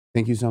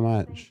Thank you so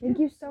much. Thank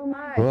you so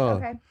much. Cool.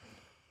 Okay.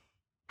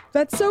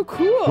 That's so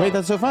cool. Wait,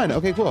 that's so fun.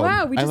 Okay, cool.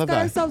 Wow, we I just love got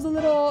that. ourselves a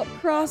little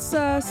cross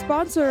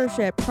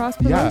sponsorship, cross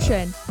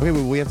promotion. Okay,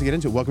 well, we have to get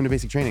into it. Welcome to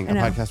Basic Training, a I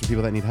know. podcast for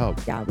people that need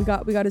help. Yeah, we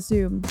got a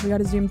Zoom. We got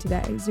a Zoom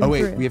today. Zoom Oh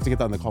wait, through. we have to get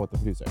on the call with the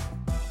producer.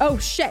 Oh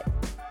shit.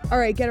 All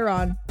right, get her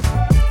on.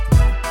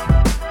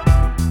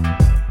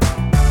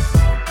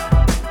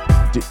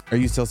 Are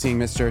you still seeing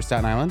Mr.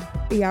 Staten Island?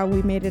 Yeah,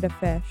 we made it a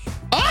fish.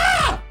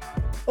 Ah!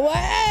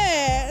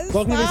 What?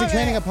 Welcome to Stop Basic it.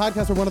 Training, a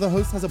podcast where one of the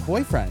hosts has a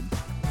boyfriend.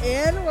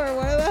 And where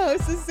one of the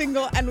hosts is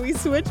single and we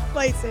switch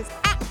places.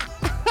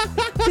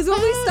 Because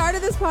when we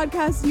started this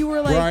podcast, you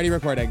were like, We're already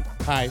recording.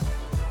 Hi.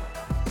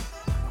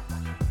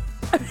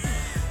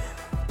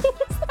 what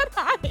was that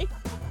high?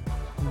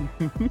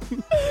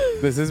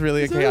 This is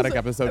really a This chaotic was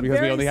episode because we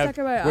very only have stuck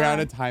in my we're eye. on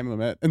a time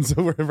limit, and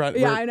so we're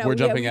Yeah, I know. we're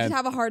jumping we in. just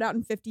have a hard out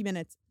in 50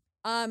 minutes.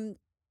 What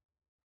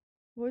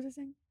was I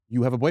saying?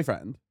 You have a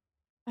boyfriend?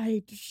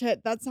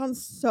 Shit, that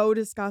sounds so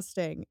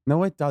disgusting.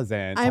 No, it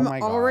doesn't. I'm oh my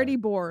God. already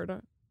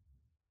bored.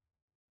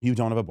 You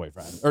don't have a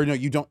boyfriend, or no,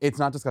 you don't. It's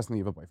not disgusting.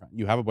 You have a boyfriend.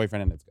 You have a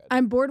boyfriend, and it's good.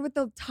 I'm bored with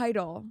the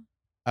title.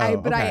 Oh,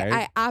 But okay.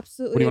 I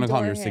absolutely What do you want to call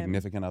him? adore Your him.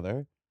 significant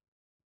other?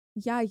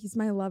 Yeah, he's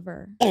my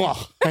lover.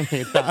 Oh, I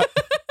hate that.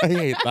 I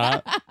hate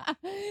that.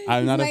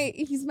 I'm not a-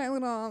 He's my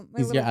little.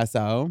 He's little, your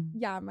SO.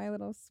 Yeah, my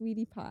little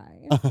sweetie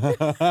pie.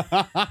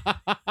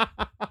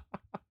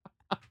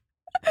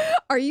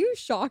 Are you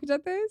shocked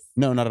at this?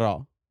 No, not at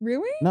all.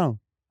 Really? No.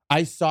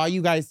 I saw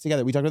you guys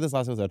together. We talked about this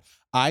last episode.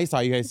 I saw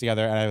you guys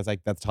together and I was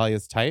like, that's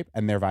Talia's type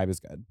and their vibe is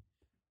good.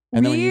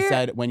 And then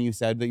when you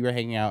said that you were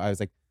hanging out, I was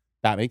like,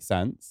 that makes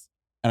sense.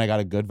 And I got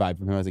a good vibe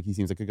from him. I was like, he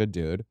seems like a good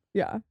dude.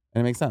 Yeah. And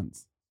it makes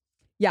sense.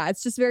 Yeah,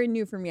 it's just very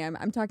new for me.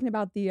 I'm talking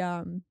about the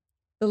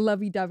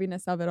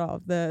lovey-doveyness of it all,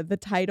 the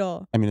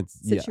title I mean,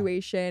 it's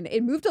situation.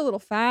 It moved a little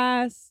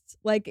fast.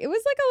 Like it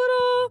was like a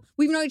little.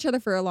 We've known each other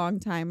for a long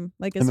time.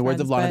 Like as In the words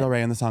friends, of Lana but- Del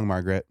Rey in the song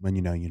Margaret, when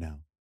you know, you know.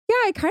 Yeah,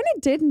 I kind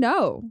of did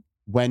know.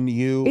 When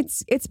you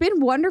It's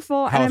been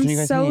wonderful, How and often are you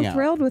I'm guys so hanging out?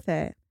 thrilled with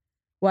it.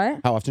 What?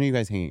 how often are you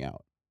guys hanging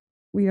out?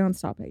 We don't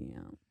stop hanging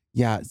out.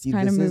 Yeah, see,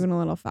 Kind of this is- moving a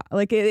little fast.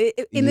 Like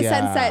it in the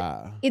sense that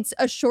Yeah. it's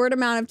a short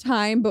amount of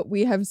time, but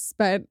we have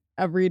spent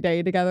every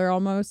day together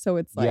almost. So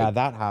it's like yeah,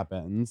 that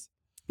happens.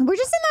 we're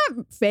just in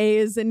that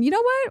phase, and you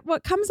know what?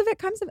 What comes of it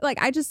comes of it. Like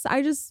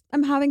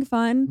I'm having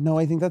fun. No,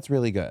 I think that's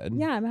really good.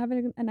 Yeah, I'm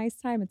having a nice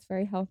time. It's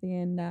very healthy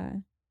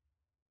and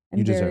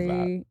You deserve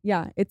very,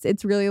 yeah.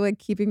 It's really like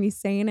keeping me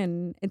sane,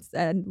 and it's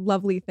a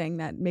lovely thing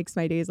that makes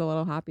my days a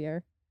little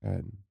happier.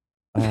 Good.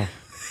 Oh,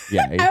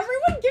 yeah.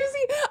 Everyone gives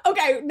me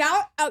okay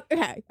now.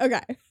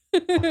 Okay.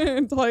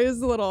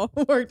 Talia's a little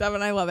worked up,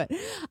 and I love it.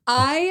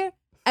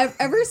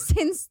 Ever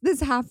since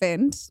this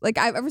happened, like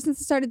ever since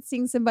I started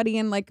seeing somebody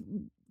and like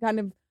kind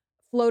of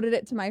floated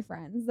it to my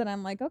friends that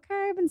I'm like,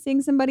 okay, I've been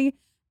seeing somebody.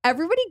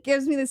 Everybody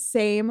gives me the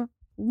same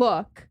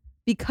look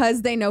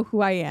because they know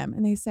who I am,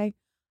 and they say,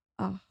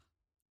 "Oh,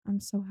 I'm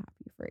so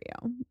happy for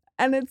you,"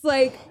 and it's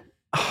like.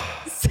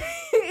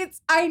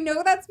 I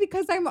know that's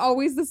because I'm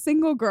always the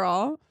single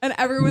girl, and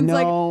everyone's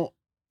like, no,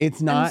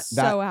 it's not I'm that.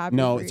 so happy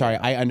No, for sorry, you.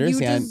 I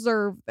understand. You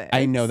deserve this.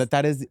 I know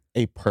that is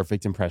a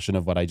perfect impression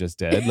of what I just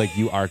did. Like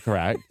you are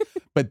correct,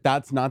 but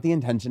that's not the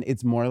intention.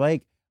 It's more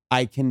like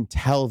I can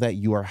tell that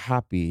you are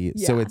happy.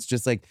 So Yeah. it's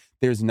just like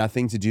there's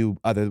nothing to do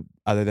other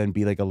than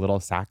be like a little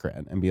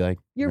saccharine and be like,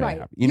 You're really right.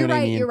 happy. You know what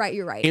I mean? You're right.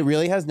 You're right. It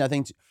really has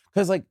nothing to,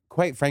 because like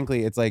quite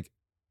frankly, it's like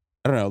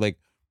I don't know, like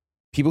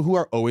people who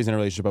are always in a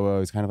relationship are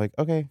always kind of like,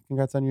 okay,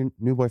 congrats on your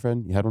new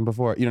boyfriend. You had one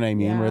before. You know what I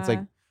mean? Where it's like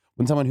Yeah.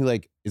 when someone who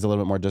like is a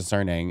little bit more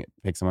discerning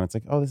picks someone, it's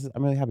like, oh,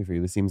 I'm really happy for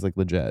you. This seems like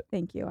legit.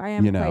 Thank you. I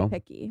am You know?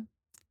 quite picky.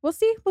 We'll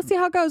see. We'll see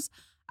how it goes.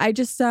 I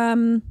just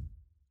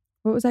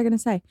what was I gonna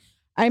say?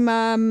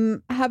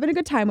 I'm having a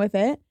good time with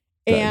it,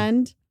 Good.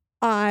 and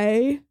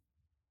I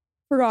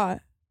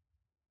forgot.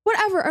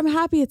 Whatever. I'm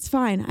happy. It's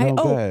fine.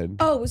 Good.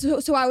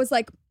 So I was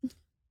like,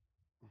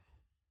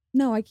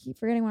 no, I keep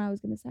forgetting what I was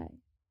gonna say.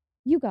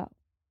 You go.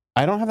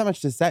 I don't have that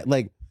much to say.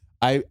 Like,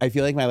 I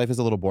feel like my life is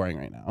a little boring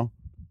right now.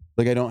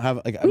 Like, I don't have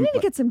like. We need to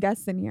get some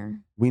guests in here.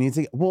 We need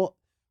to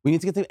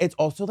get them. It's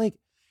also like,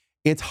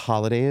 it's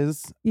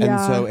holidays, and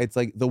Yeah. so it's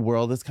like the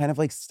world is kind of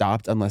like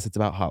stopped unless it's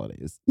about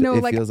holidays. No,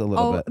 it like feels a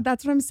little bit.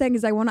 that's what I'm saying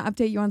is I want to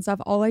update you on stuff.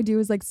 All I do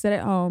is like sit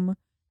at home,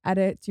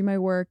 edit, do my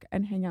work,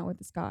 and hang out with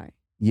this guy.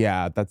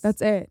 Yeah,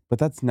 That's it. But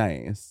that's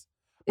nice.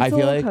 It's I a feel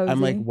little like I'm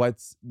like,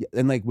 cozy.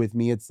 and like with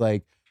me, it's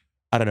like,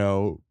 I don't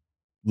know,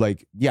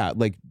 like, yeah,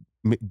 like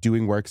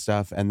doing work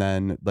stuff and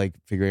then like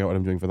figuring out what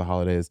I'm doing for the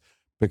holidays,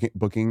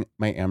 booking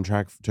my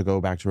Amtrak to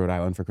go back to Rhode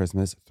Island for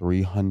Christmas,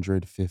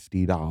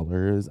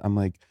 $350. I'm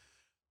like,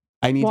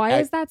 Why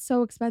is that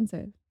so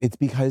expensive? It's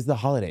because the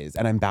holidays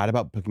and I'm bad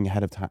about booking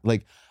ahead of time.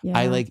 Like Yeah.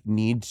 I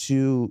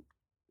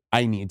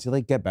need to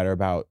like get better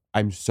about,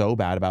 I'm so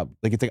bad about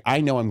like, it's like,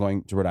 I know I'm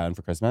going to Rhode Island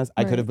for Christmas.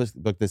 I could have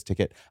booked this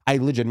ticket. I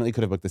legitimately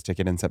could have booked this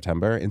ticket in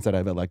September. Instead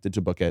I've elected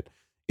to book it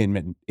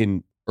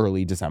in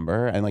early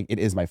December. And like, it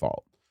is my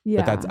fault.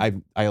 Yeah. But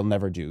I'll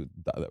never do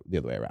the other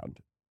way around.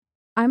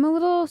 I'm a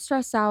little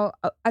stressed out.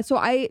 It's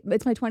my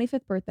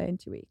 25th birthday in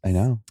 2 weeks. I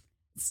know.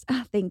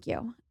 Thank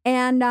you.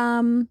 And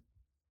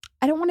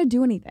I don't want to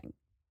do anything.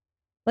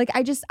 Like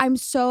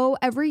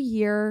every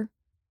year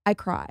I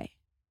cry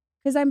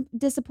because I'm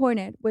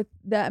disappointed with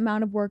the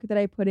amount of work that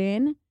I put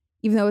in,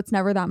 even though it's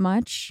never that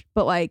much.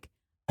 But like,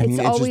 it's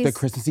always just the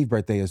Christmas Eve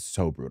birthday is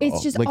so brutal.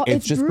 It's just like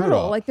it's just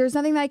brutal. Like there's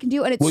nothing that I can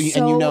do, and it's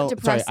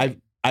depressing. Sorry,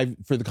 I've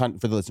for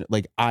the listener,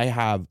 like I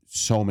have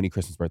so many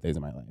Christmas birthdays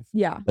in my life.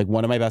 Yeah. Like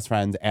one of my best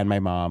friends and my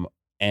mom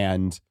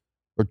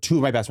or two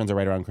of my best friends are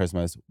right around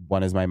Christmas.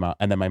 One is my mom,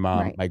 and then my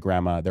mom, my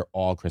grandma. They're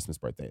all Christmas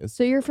birthdays.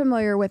 So you're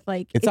familiar with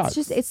like it's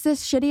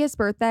this shittiest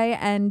birthday,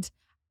 and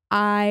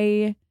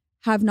I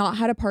have not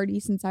had a party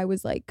since I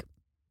was like,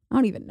 I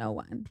don't even know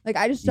when. Like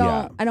I just don't.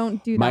 Yeah. I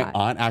don't do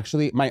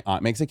that. My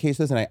aunt makes a case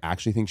for this, and I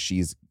actually think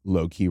she's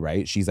low key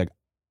right. She's like,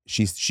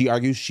 she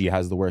argues she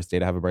has the worst day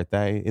to have a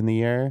birthday in the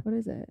year. What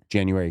is it?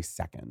 January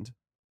 2nd.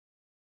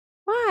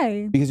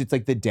 Why? Because it's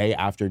like the day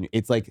after.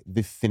 It's like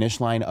the finish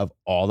line of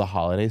all the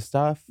holiday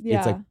stuff. Yeah.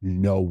 It's like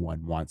no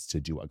one wants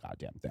to do a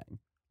goddamn thing.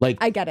 Like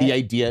I get it. The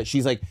idea.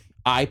 She's like,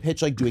 I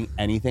pitch like doing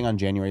anything on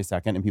January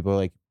 2nd, and people are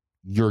like,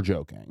 you're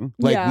joking.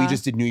 Like we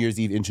just did New Year's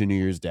Eve into New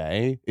Year's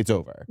Day. It's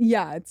over.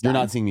 Yeah, you're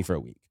not seeing me for a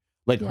week.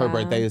 Like her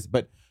birthday is,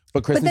 but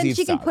Christmas Eve. But then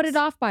she can put it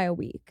off by a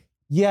week.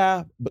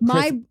 Yeah,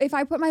 but if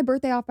I put my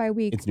birthday off by a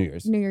week, it's New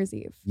Year's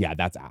Eve. Yeah,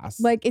 that's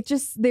ass. Like it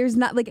just there's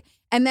not like,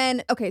 and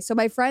then okay, so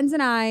my friends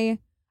and I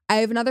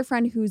have another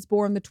friend who's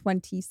born the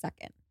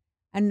 22nd,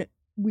 and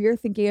we're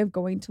thinking of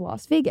going to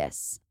Las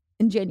Vegas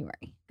in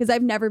January because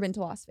I've never been to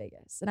Las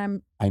Vegas,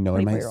 and I know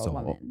in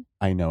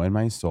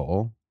my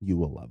soul, you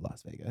will love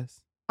Las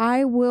Vegas.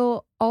 I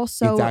will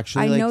also. It's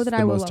actually I know like that the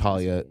I will most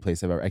Talia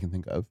place I can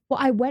think of. Well,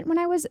 I went when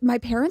my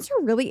parents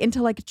are really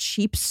into like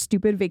cheap,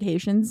 stupid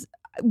vacations.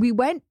 We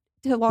went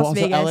to Las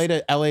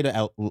Vegas. LA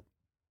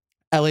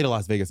to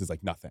Las Vegas is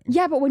like nothing.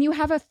 Yeah, but when you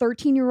have a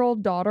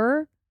 13-year-old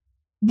daughter,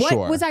 what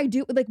was I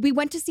do? Like we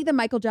went to see the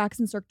Michael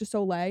Jackson Cirque du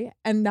Soleil,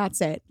 and that's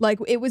it. Like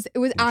it was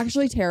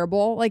actually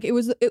terrible. Like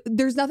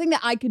there's nothing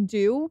that I could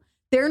do.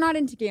 They're not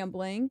into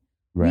gambling.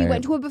 Right. We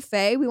went to a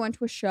buffet. We went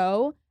to a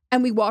show,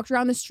 and we walked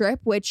around the Strip,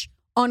 which.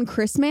 On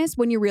Christmas,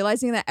 when you're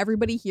realizing that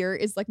everybody here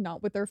is like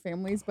not with their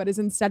families, but is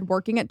instead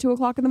working at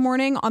 2:00 in the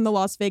morning on the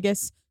Las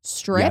Vegas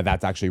Strip. Yeah,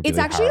 that's actually really it's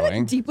actually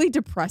like deeply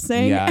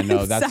depressing. Yeah,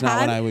 no, that's sad. Not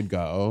when I would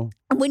go.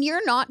 When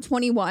you're not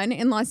 21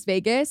 in Las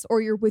Vegas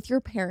or you're with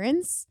your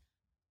parents,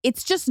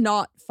 it's just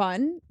not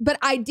fun. But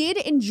I did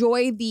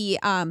enjoy the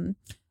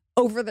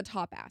over the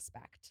top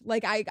aspect.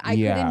 Like I could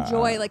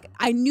enjoy. Like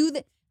I knew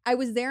that I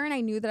was there, and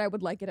I knew that I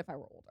would like it if I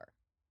were older.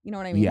 You know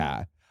what I mean?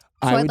 Yeah.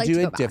 So I would do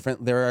it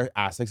different. There are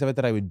aspects of it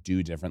that I would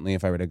do differently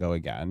if I were to go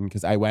again.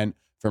 Because I went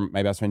for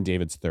my best friend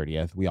David's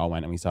 30th. We all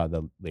went and we saw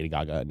the Lady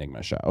Gaga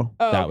Enigma show.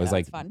 Oh, that was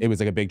like fun. It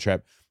was like a big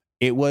trip.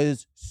 It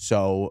was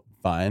so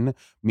fun.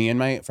 Me and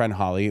my friend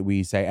Holly,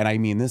 we say, and I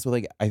mean this with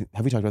like,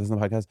 have we talked about this on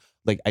the podcast?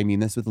 Like, I mean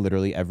this with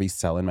literally every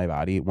cell in my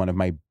body. One of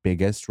my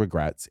biggest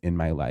regrets in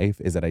my life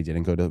is that I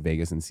didn't go to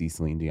Vegas and see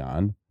Celine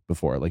Dion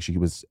before. Like she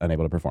was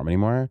unable to perform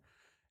anymore.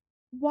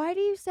 Why do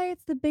you say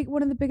it's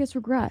one of the biggest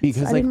regrets?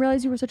 Because I didn't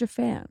realize you were such a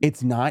fan.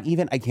 It's not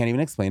even, I can't even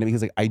explain it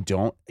because like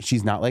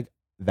she's not like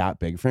that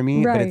big for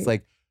me. Right. But it's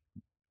like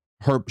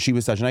she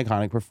was such an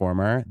iconic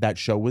performer. That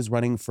show was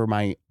running for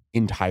my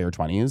entire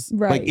 20s.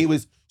 Right. Like it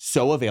was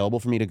so available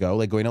for me to go.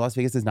 Like going to Las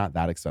Vegas is not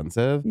that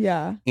expensive.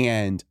 Yeah.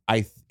 And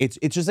it's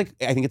just like,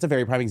 I think it's a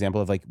very prime example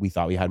of like, we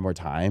thought we had more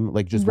time.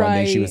 Like just one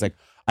day she was like,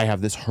 I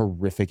have this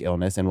horrific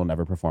illness and will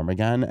never perform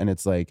again. And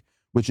it's like,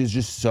 which is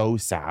just so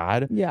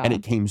sad. Yeah. And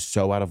it came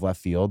so out of left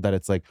field that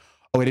it's like,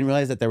 oh, I didn't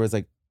realize that there was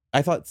like,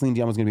 I thought Celine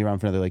Dion was going to be around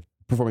for another, like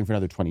performing for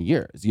another 20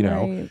 years, you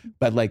know? Right.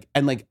 But like,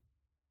 and like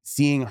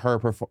seeing her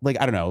perform, like,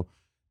 I don't know.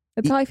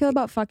 That's how I feel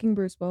about fucking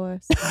Bruce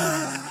Willis.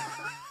 I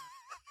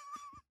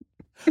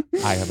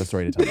have a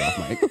story to tell you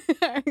off mic.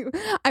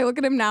 I look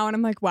at him now and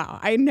I'm like, wow,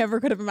 I never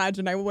could have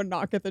imagined I would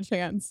not get the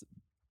chance.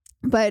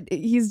 But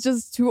he's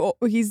just too,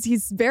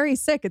 he's very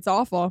sick. It's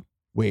awful.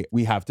 Wait,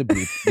 we have to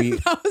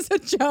bleep. That was a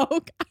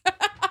joke.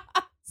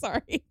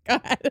 Sorry, go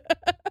ahead.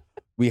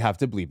 We have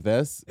to bleep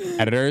this.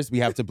 Editors, we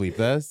have to bleep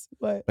this.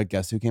 What? But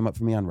guess who came up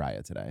for me on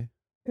Raya today?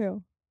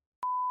 Who?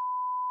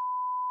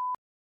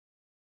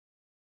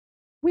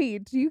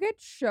 Wait, do you get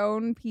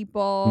shown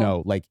people?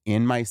 No, like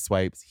in my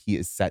swipes, he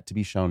is set to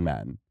be shown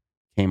men.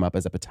 Came up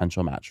as a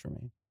potential match for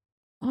me.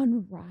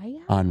 On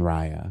Raya? On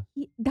Raya.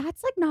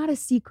 That's like not a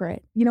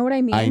secret. You know what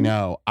I mean? I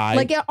know.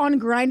 Like on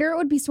Grindr, it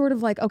would be sort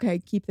of like, okay,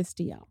 keep this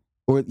DL.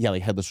 Or yeah,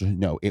 like headless.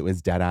 No, it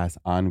was dead ass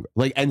on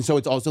like, and so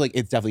it's also like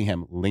it's definitely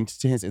him linked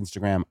to his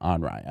Instagram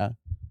on Raya.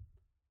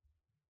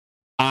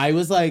 I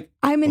was like,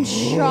 I'm in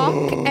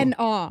shock and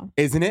awe.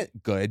 Isn't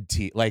it good?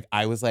 Like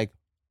I was like,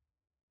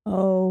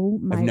 oh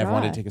my god, I've never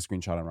wanted to take a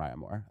screenshot on Raya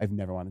more. I've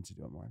never wanted to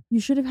do it more. You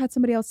should have had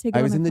somebody else take it.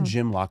 I was in the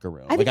gym locker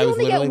room. I think you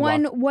only get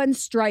one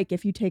strike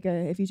if you take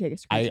a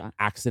screenshot. I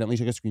accidentally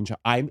took a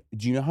screenshot.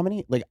 Do you know how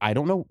many? Like I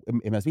don't know.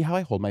 It must be how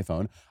I hold my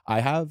phone. I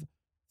have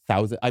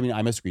thousands. I mean,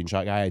 I'm a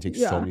screenshot guy. I take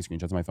so many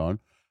screenshots on my phone.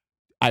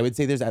 I would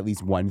say there's at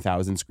least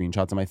 1,000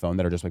 screenshots on my phone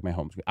that are just like my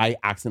home screen. I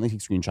accidentally take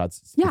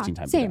screenshots 15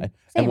 times a day. Same.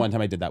 And one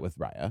time I did that with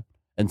Raya.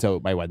 And so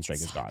my one strike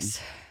is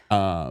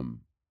gone.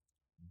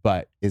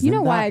 But isn't you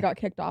know why I got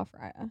kicked off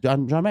Raya?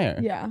 John Mayer.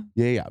 Yeah.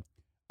 Yeah.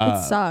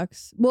 It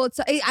sucks. Well,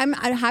 I'm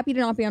happy to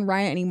not be on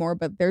Raya anymore,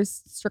 but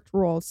there's strict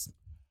rules.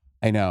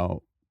 I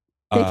know.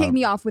 They kicked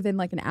me off within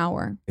like an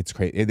hour. It's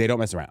crazy. They don't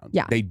mess around.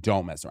 Yeah. They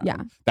don't mess around.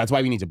 Yeah. That's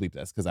why we need to bleep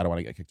this because I don't want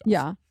to get kicked off.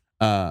 Yeah.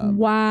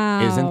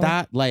 Wow. Isn't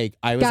that like,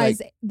 I was Guys,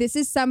 like. this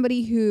is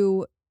somebody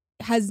who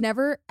is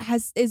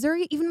there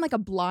even like a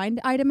blind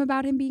item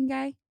about him being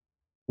gay?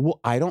 Well,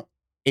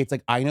 it's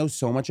like, I know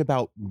so much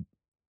about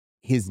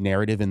his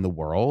narrative in the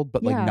world,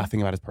 but like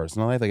nothing about his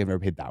personal life. Like I've never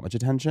paid that much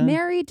attention.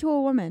 Married to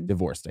a woman.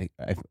 Divorced.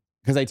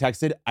 Because I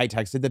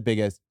texted the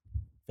biggest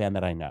fan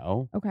that I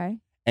know. Okay.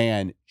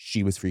 And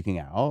she was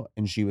freaking out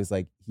and she was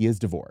like, he is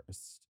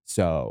divorced.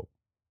 So.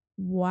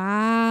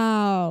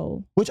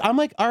 Wow. Which I'm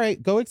like, all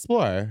right, go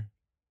explore.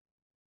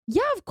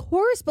 Yeah, of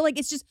course. But like,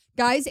 it's just,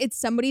 guys, it's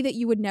somebody that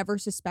you would never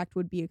suspect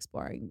would be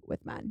exploring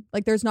with men.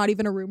 Like there's not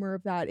even a rumor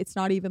of that. It's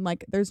not even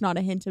like, there's not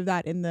a hint of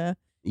that in the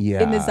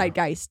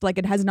zeitgeist. Like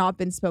it has not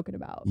been spoken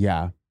about.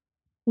 Yeah.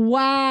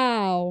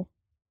 Wow.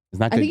 Isn't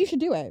that good? I think you should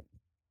do it.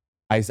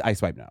 I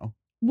swipe no.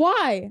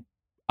 Why?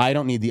 I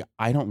don't need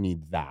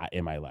that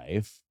in my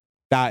life.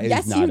 That is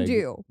yes, not you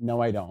do.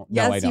 No, I don't.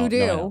 Yes, no, I don't. you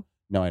do.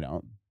 No, I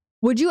don't.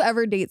 Would you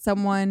ever date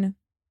someone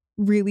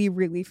really,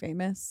 really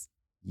famous?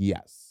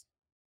 Yes.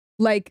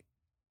 Like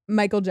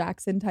Michael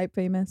Jackson type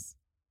famous?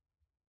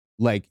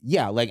 Like,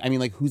 yeah, like, I mean,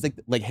 like, who's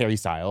like Harry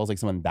Styles, like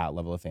someone that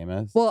level of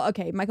famous? Well,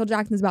 okay, Michael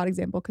Jackson's a bad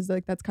example because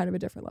like that's kind of a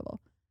different level.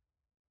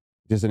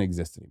 Doesn't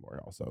exist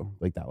anymore also,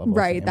 like that level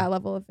right, of fame. that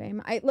level of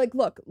fame. I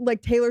look,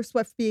 like Taylor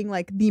Swift being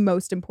like the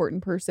most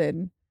important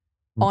person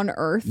on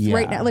earth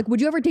right now. Like,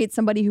 would you ever date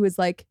somebody who is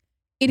like,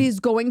 it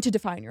is going to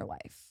define your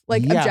life,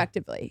 like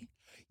objectively?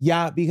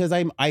 Yeah, because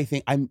I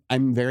think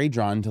I'm very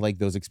drawn to like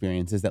those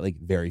experiences that like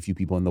very few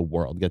people in the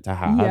world get to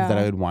have, that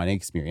I would want to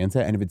experience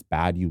it. And if it's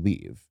bad, you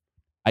leave.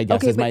 I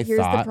guess is my thought. Here's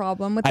the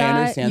problem with that. I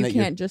understand you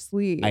can't just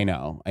leave. I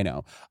know.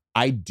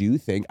 I do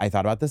think, I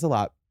thought about this a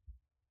lot.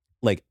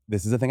 Like,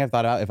 this is a thing I've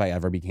thought about if I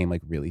ever became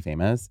like really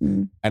famous.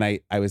 And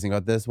I was thinking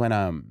about this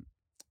when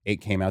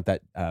it came out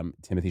that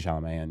Timothée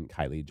Chalamet and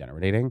Kylie Jenner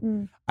were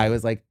dating. I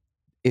was like,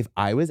 if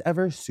I was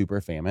ever super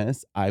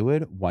famous, I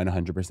would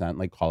 100%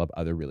 like call up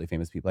other really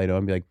famous people I know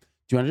and be like,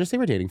 do you want to just say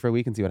we're dating for a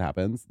week and see what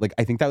happens? Like,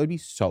 I think that would be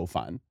so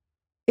fun.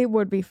 It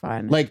would be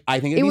fun. Like,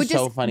 I think it'd be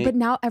so funny. But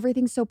now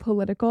everything's so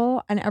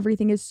political and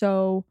everything is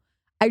so,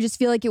 I just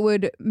feel like it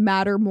would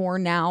matter more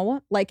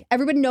now. Like,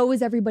 everybody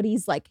knows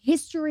everybody's like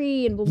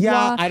history and blah, blah,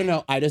 yeah, blah. I don't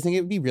know. I just think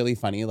it would be really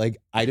funny. Like,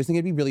 I just think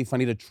it'd be really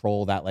funny to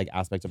troll that like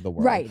aspect of the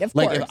world. Right, of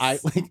like,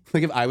 course.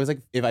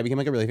 If I became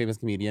like a really famous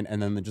comedian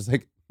and then just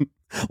like,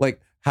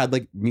 like had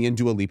like me and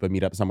Dua Lipa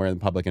meet up somewhere in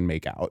public and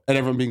make out. And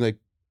everyone being like,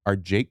 are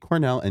Jake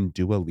Cornell and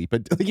Dua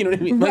Lipa, you know what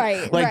I mean?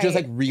 Like, right. Just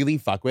like really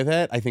fuck with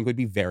it. I think would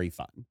be very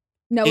fun.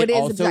 No, it is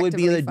also would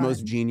be the fun.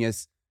 most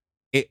genius.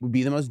 It would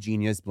be the most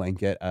genius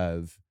blanket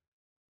of,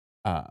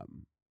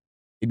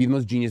 it'd be the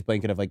most genius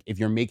blanket of like, if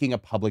you're making a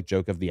public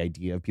joke of the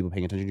idea of people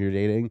paying attention to your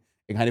dating,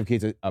 it kind of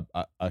creates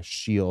a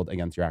shield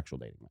against your actual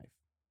dating life.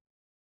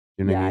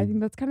 You know what I mean? I think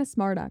that's kind of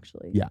smart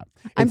actually. Yeah.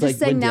 I'm just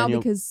saying now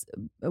because,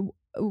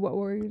 what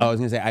were you? I was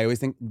going to say, I always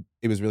think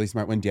it was really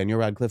smart when Daniel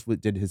Radcliffe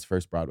did his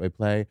first Broadway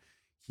play.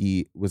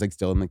 He was like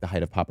still in like the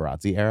height of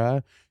paparazzi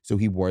era. So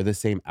he wore the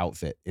same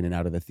outfit in and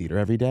out of the theater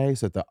every day.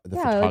 So the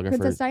photographer. Like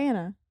Princess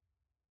Diana.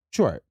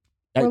 Sure.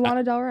 Or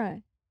Lana Del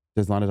Rey.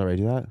 Does Lana Del Rey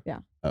do that? Yeah.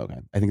 Oh, okay.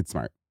 I think it's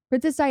smart.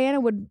 Princess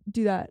Diana would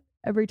do that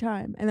every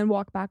time and then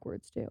walk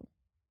backwards too.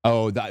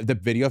 Oh, the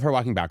video of her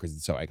walking backwards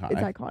is so iconic.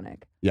 It's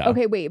iconic. Yeah.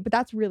 Okay, wait, but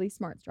that's really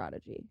smart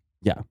strategy.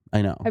 Yeah,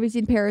 I know. Have you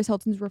seen Paris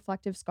Hilton's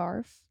reflective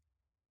scarf?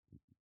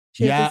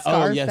 She has this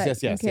Oh, scarf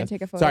yes. You can't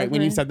take a photo. Sorry, of when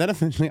her. you said that,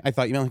 eventually, I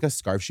thought you meant like a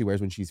scarf she wears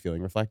when she's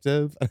feeling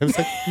reflective. And I was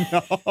like,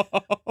 no.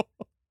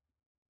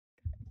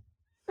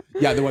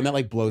 Yeah, the one that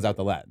like blows out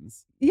the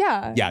lens.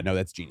 Yeah. Yeah, no,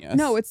 that's genius.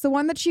 No, it's the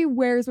one that she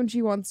wears when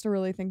she wants to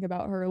really think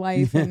about her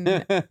life and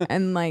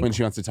like when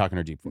she wants to talk in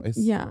her deep voice.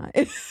 Yeah.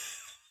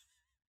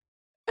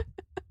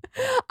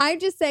 I'm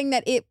just saying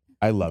that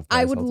I would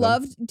Hilton.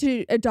 Love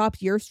to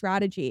adopt your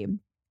strategy.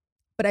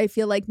 But I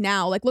feel like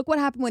now, like, look what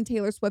happened when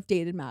Taylor Swift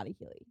dated Maddie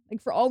Healy. Like,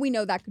 for all we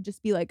know, that could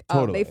just be like,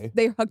 Totally.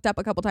 they hooked up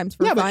a couple times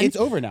for fun. Yeah, but it's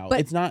over now. But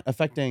it's not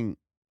affecting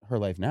her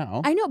life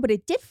now. I know, but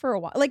it did for a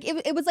while. Like,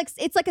 it was like,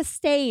 it's like a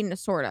stain,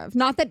 sort of.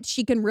 Not that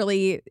she can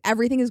really,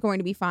 everything is going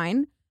to be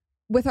fine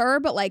with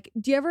her, but like,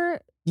 do you ever?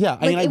 Yeah,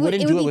 I mean, I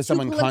wouldn't do it with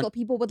someone.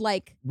 People would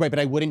like. Right, but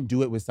I wouldn't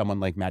do it with someone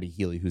like Maddie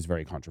Healy, who's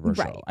very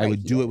controversial. Right, I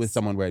would do it with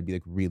someone where I'd be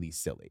like really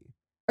silly.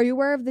 Are you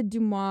aware of the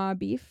Dumois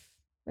beef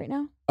right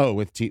now? Oh,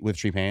 with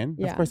T-Pain?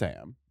 Yeah. Of course I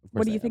am.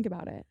 What do you think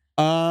about it?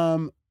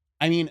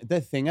 I mean, the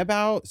thing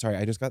about, sorry,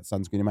 I just got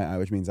sunscreen in my eye,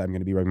 which means I'm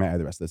going to be wearing my eye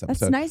the rest of this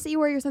episode. That's nice that you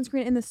wear your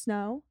sunscreen in the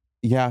snow.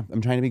 Yeah,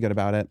 I'm trying to be good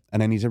about it,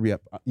 and I need to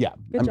re-up. Yeah.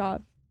 Good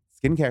job.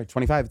 Skincare,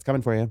 25, it's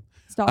coming for you.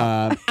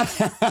 Stop.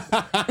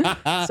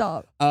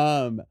 Stop.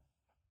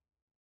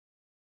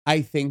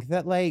 I think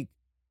that like,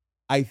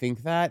 I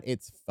think that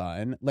it's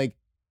fun. Like,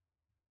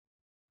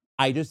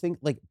 I just think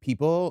like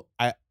people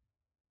have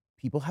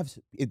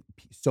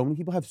so many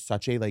people have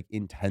such a like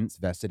intense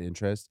vested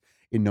interest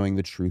in knowing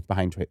the truth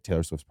behind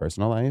Taylor Swift's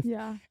personal life.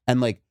 Yeah.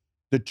 And like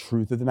the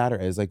truth of the matter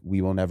is like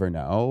we will never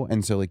know.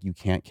 And so like you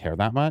can't care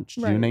that much.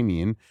 Do you know what I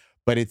mean?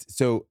 But it's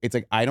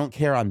like I don't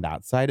care on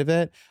that side of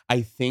it.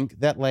 I think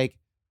that like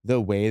the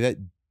way that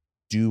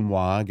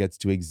Dumois gets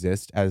to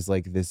exist as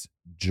like this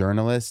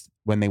journalist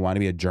when they want to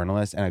be a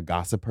journalist and a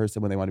gossip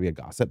person when they want to be a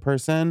gossip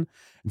person.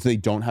 And so they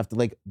don't have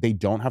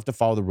to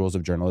follow the rules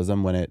of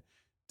journalism when it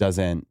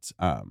doesn't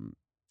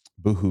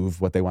behoove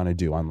what they want to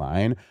do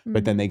online.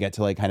 But then they get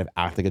to like kind of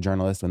act like a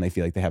journalist when they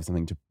feel like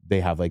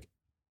they have like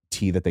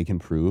tea that they can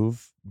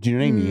prove. Do you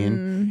know what I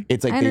mean?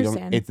 It's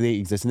like they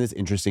exist in this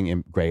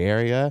interesting gray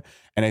area.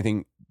 And I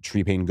think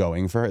T-Pain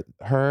going for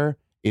her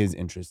is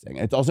interesting.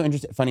 It's also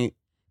funny.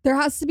 There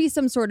has to be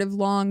some sort of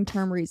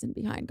long-term reason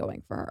behind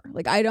going for her.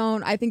 Like,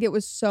 I think it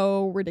was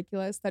so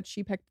ridiculous that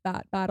she picked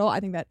that battle.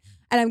 I think that,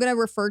 and I'm going to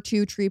refer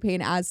to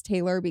T-Pain as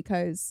Taylor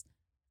because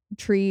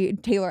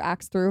Taylor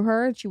acts through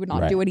her. She would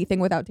not do anything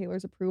without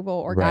Taylor's approval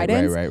or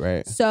guidance.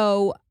 Right.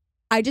 So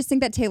I just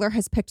think that Taylor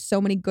has picked so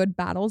many good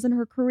battles in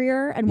her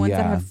career and ones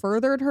that have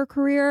furthered her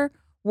career,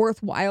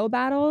 worthwhile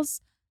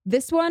battles.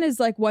 This one is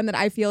like one that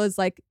I feel is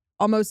like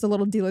almost a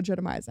little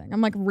delegitimizing.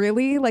 I'm like,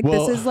 really? Like,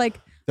 this is like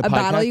a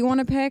battle you want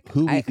to pick?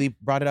 Who Weekly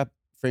brought it up,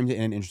 framed it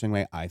in an interesting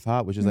way, I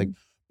thought, which is like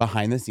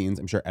behind the scenes,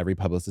 I'm sure every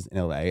publicist in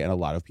LA and a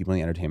lot of people in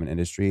the entertainment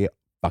industry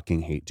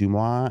fucking hate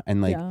Dumois.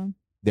 And like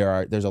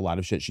there's a lot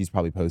of shit she's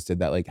probably posted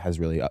that like has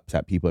really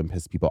upset people and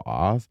pissed people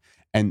off.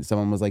 And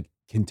someone was like,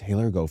 can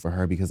Taylor go for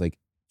her? Because like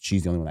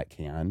she's the only one that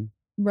can.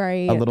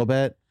 Right. A little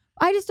bit.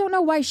 I just don't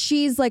know why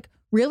she's like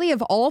really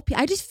of all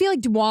I just feel like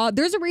Dumois,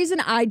 there's a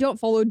reason I don't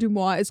follow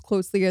Dumois as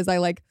closely as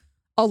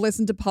I'll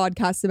listen to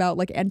podcasts about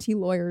like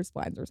anti-lawyers'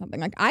 plans or something.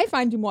 Like I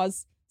find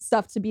Dumois'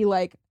 stuff to be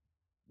like,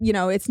 you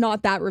know, it's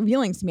not that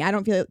revealing to me. I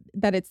don't feel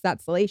that it's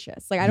that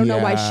salacious. Like I don't know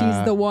why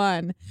she's the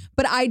one,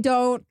 but I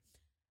don't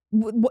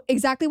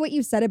exactly what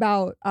you said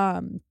about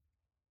I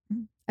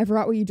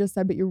forgot what you just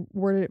said, but you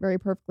worded it very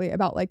perfectly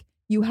about like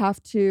you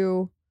have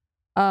to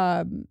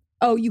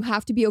you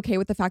have to be okay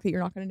with the fact that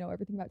you're not going to know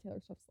everything about Taylor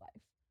Swift's life.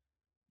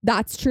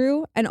 That's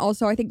true. And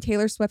also I think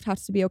Taylor Swift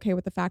has to be okay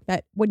with the fact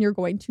that when you're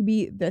going to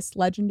be this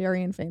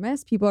legendary and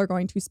famous, people are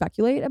going to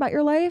speculate about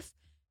your life.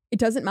 It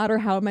doesn't matter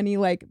how many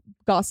like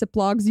gossip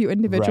blogs you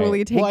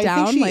individually take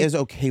down. I think she is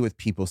okay with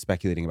people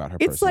speculating about her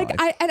personal life.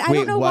 I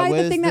don't know why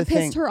the thing that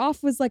pissed her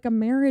off was like a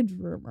marriage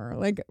rumor.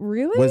 Like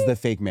really? Was the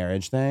fake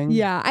marriage thing?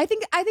 Yeah. I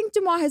think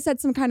Dumois has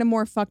said some kind of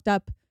more fucked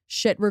up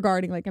shit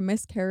regarding like a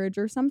miscarriage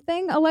or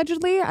something,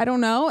 allegedly. I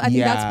don't know. I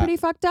think that's pretty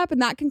fucked up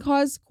and that can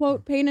cause,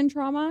 quote, pain and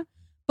trauma.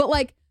 But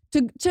like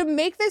to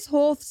make this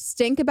whole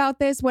stink about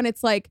this when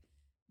it's like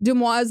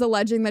Dumois is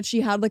alleging that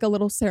she had like a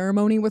little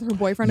ceremony with her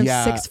boyfriend of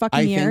 6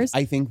 fucking years.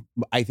 I think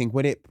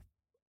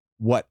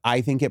what I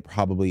think it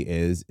probably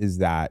is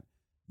that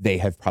they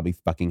have probably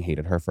fucking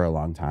hated her for a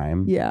long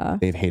time. Yeah.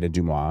 They've hated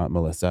Dumois,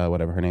 Melissa,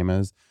 whatever her name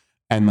is.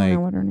 And I don't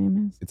know what her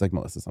name is. It's like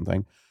Melissa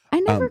something. I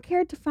never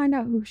cared to find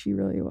out who she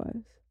really was.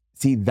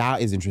 See,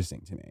 that is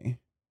interesting to me.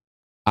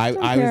 I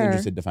was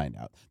interested to find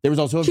out. There was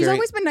also She's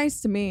always been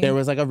nice to me. There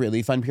was like a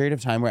really fun period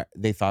of time where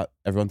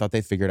everyone thought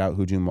they figured out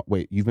who Dumois.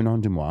 Wait, you've been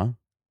on Dumois?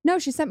 No,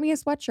 she sent me a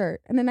sweatshirt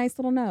and a nice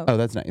little note. Oh,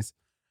 that's nice.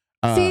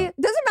 See, it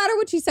doesn't matter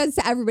what she says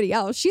to everybody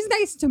else. She's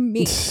nice to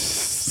me.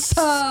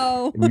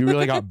 So we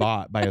really got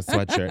bought by a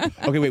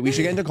sweatshirt. Okay, wait, we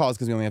should get into calls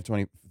because we only have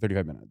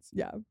 35 minutes.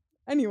 Yeah.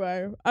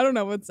 Anyway, I don't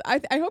know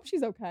I hope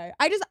she's okay.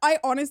 I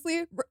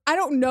honestly, I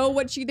don't know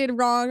what she did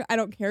wrong. I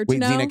don't care to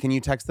know. Wait, Zena, can you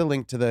text the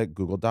link to the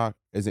Google Doc?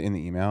 Is it in the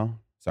email?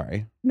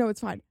 Sorry. No,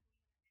 it's fine.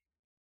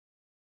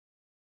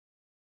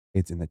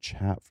 It's in the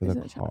chat for the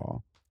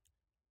call.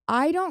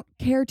 I don't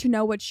care to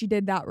know what she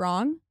did that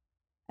wrong.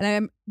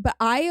 But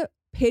I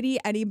pity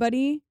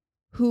anybody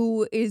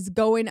who is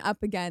going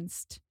up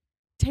against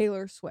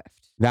Taylor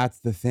Swift. That's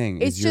the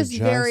thing. It's just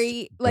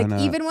very like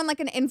even when like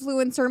an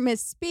influencer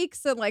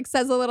misspeaks and like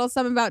says a little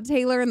something about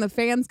Taylor and the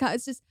fans,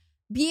 it's just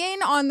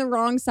being on the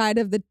wrong side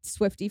of the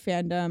Swiftie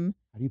fandom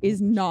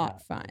is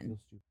not fun.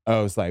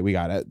 Oh, it's like we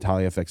got it.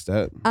 Talia fixed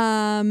it.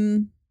 I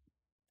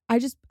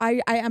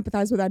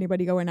empathize with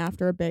anybody going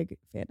after a big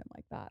fandom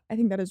like that. I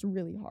think that is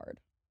really hard.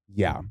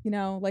 Yeah. You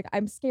know, like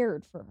I'm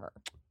scared for her.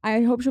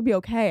 I hope she'll be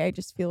okay. I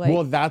just feel like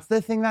well, that's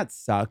the thing that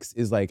sucks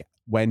is like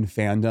when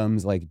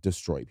fandoms like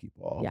destroy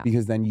people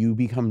because then you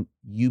become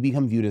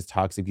viewed as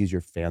toxic because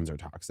your fans are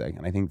toxic,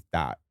 and I think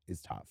that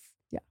is tough.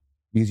 Yeah,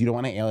 because you don't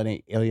want to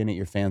alienate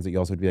your fans, but you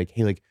also would be like,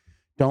 hey, like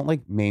don't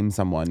like maim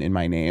someone in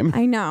my name.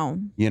 I know.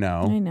 You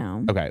know. I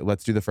know. Okay,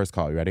 let's do the first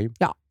call. You ready?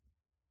 Yeah.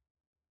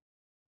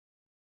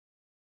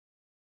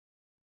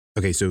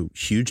 Okay, so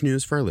huge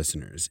news for our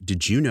listeners.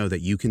 Did you know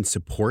that you can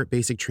support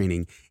basic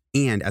training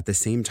and at the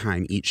same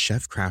time eat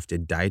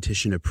chef-crafted,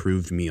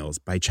 dietitian-approved meals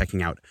by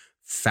checking out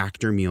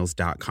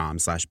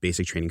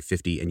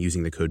factormeals.com/basictraining50 and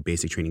using the code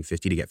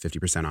basictraining50 to get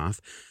 50% off?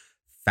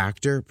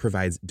 Factor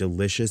provides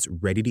delicious,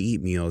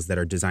 ready-to-eat meals that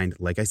are designed,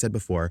 like I said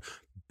before,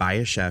 by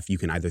a chef. You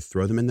can either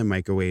throw them in the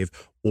microwave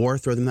or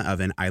throw them in the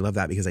oven. I love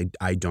that because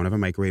I don't have a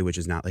microwave, which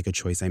is not like a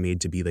choice I made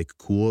to be like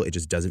cool. It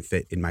just doesn't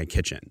fit in my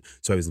kitchen.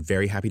 So I was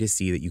very happy to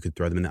see that you could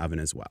throw them in the oven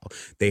as well.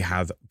 They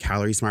have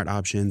calorie smart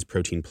options,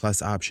 protein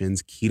plus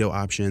options, keto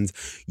options.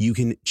 You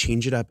can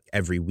change it up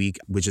every week,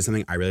 which is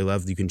something I really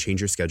love. You can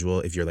change your schedule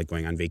if you're like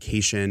going on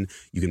vacation.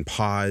 You can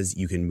pause,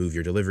 you can move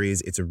your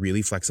deliveries. It's a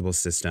really flexible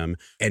system.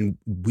 And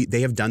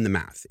they have done the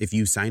math. If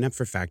you sign up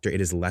for Factor,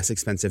 it is less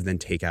expensive than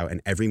takeout.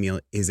 And every meal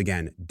is,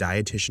 again,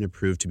 dietitian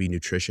approved to be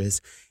nutritious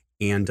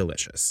and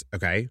delicious,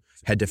 okay?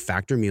 Head to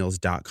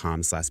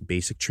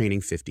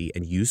factormeals.com/basictraining50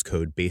 and use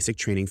code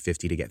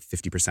basictraining50 to get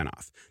 50%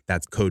 off.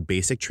 That's code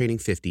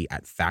basictraining50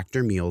 at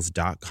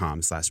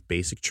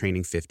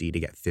factormeals.com/basictraining50 to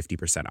get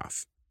 50%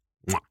 off.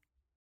 Mwah.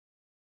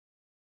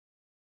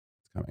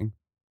 It's coming.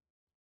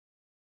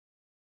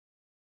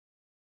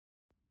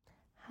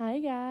 Hi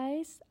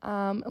guys,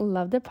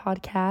 love the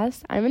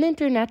podcast. I'm an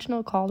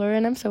international caller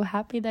and I'm so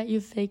happy that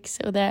you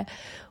fixed so that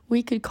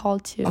we could call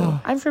too.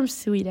 I'm from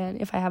Sweden,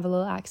 if I have a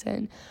little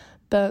accent.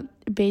 But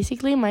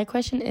basically my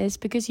question is,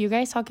 because you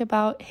guys talk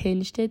about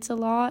Hinge dates a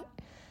lot,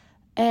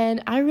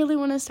 and I really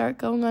want to start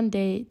going on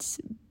dates,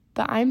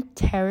 but I'm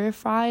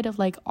terrified of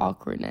like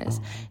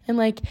awkwardness and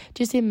like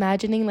just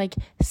imagining like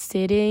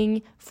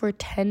sitting for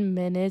 10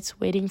 minutes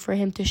waiting for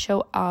him to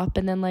show up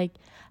and then like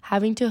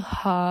having to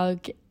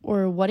hug.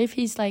 Or what if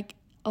he's like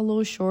a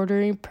little shorter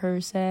in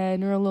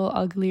person or a little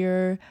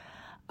uglier?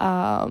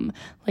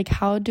 Like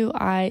how do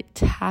I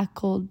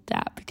tackle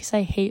that? Because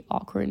I hate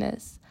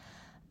awkwardness.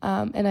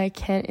 And I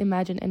can't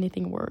imagine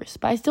anything worse.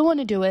 But I still want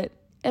to do it.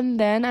 And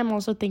then I'm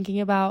also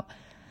thinking about,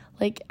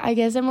 like, I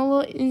guess I'm a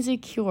little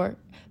insecure.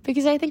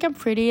 Because I think I'm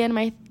pretty and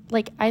I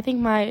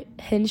think my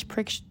Hinge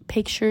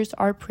pictures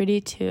are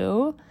pretty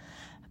too.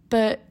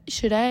 But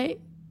should I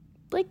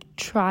like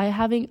try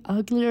having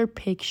uglier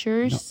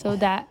pictures so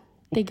that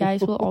the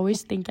guys will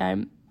always think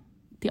I'm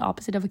the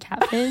opposite of a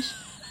catfish?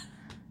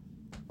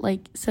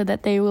 Like, so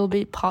that they will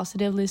be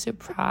positively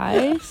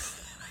surprised?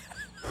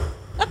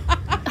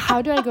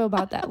 How do I go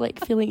about that?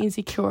 Like, feeling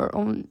insecure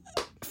on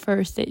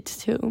first dates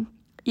too.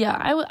 Yeah,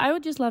 I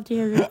would just love to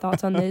hear your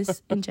thoughts on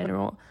this in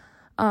general.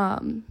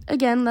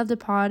 Again, love the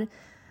pod.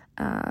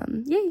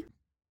 Yay.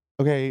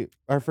 Okay,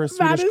 our first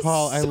That Swedish is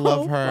call. I so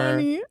love her.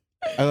 funny.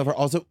 I love her.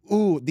 Also,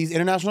 these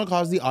international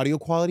calls, the audio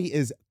quality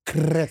is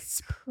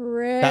crisp.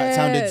 Chris. That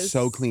sounded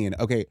so clean.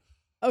 Okay.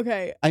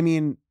 Okay, I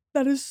mean,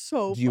 that is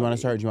so do you want to funny.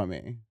 start or do you want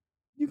me?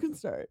 You can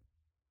start.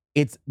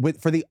 It's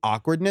for the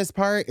awkwardness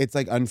part, it's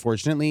like,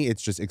 unfortunately,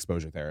 it's just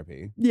exposure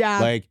therapy. Yeah,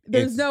 Like,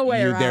 there's no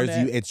way around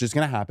it. It's just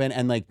going to happen.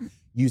 And like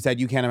you said,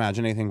 you can't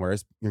imagine anything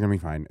worse. You're going to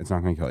be fine. It's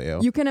not going to kill you.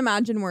 You can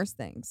imagine worse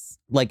things.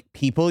 Like,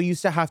 people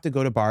used to have to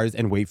go to bars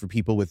and wait for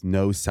people with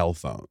no cell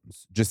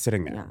phones, just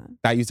sitting there. Yeah.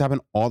 That used to happen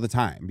all the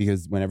time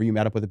because whenever you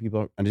met up with the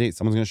people on a date,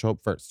 someone's going to show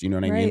up first. You know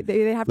what I mean? Right,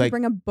 they have to Like,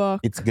 bring a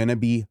book. It's going to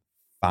be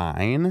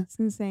fine. It's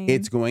insane.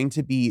 It's going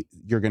to be,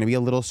 you're going to be a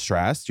little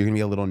stressed. You're going to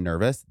be a little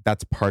nervous.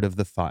 That's part of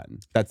the fun.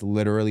 That's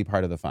literally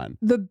part of the fun.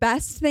 The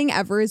best thing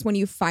ever is when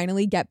you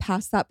finally get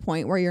past that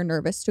point where you're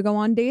nervous to go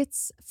on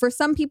dates. For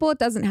some people, it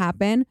doesn't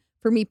happen.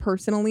 For me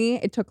personally,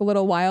 it took a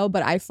little while,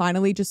 but I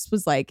finally just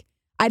was like,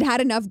 I'd had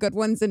enough good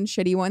ones and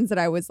shitty ones that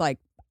I was like,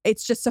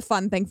 it's just a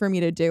fun thing for me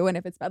to do. And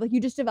if it's bad, like,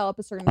 you just develop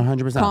a certain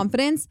 100%.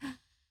 confidence.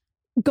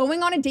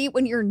 Going on a date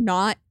when you're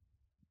not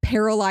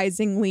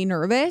paralyzingly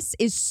nervous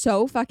is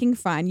so fucking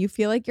fun. You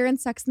feel like you're in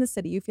Sex in the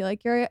City. You feel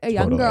like you're a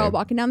young Totally. girl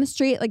walking down the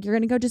street. Like, you're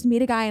gonna go just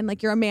meet a guy and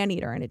like you're a man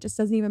eater and it just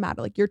doesn't even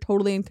matter. Like, you're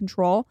totally in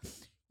control.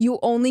 You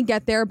only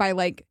get there by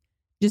like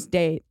just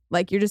date.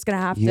 Like, you're just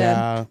gonna have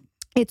to.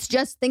 It's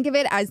just, think of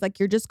it as like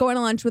you're just going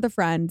to lunch with a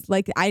friend.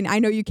 Like, I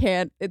know you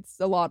can't. It's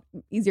a lot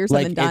easier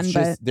said than done, it's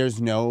but just,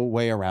 there's no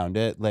way around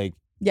it. Like,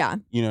 yeah,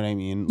 you know what I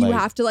mean? you Like,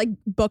 have to like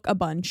book a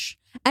bunch.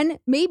 And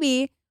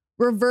maybe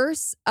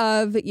reverse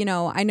of, you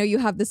know, I know you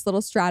have this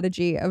little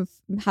strategy of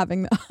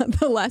having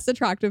the less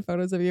attractive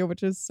photos of you,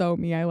 which is so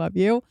me. I love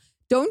you.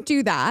 Don't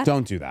do that.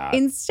 don't do that.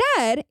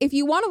 Instead, if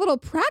you want a little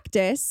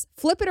practice,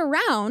 flip it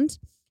around.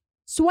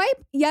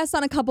 Swipe yes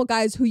on a couple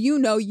guys who you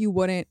know you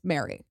wouldn't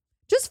marry.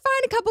 Just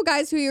find a couple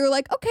guys who you're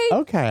like,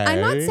 okay.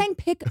 I'm not saying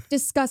pick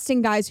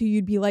disgusting guys who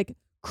you'd be like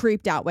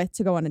creeped out with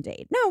to go on a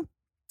date. No.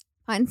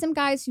 Find some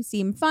guys who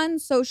seem fun,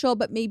 social,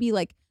 but maybe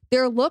like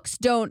their looks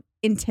don't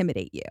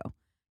intimidate you.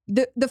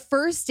 The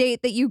first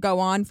date that you go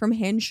on from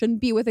Hinge shouldn't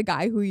be with a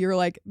guy who you're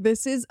like,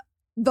 this is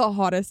the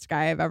hottest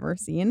guy I've ever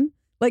seen.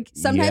 Like,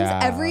 sometimes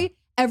every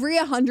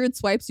 100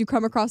 swipes you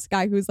come across a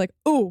guy who's like,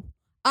 ooh,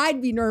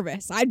 I'd be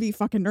nervous. I'd be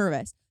fucking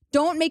nervous.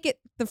 Don't make it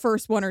the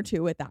first one or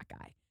two with that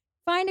guy.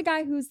 Find a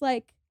guy who's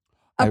like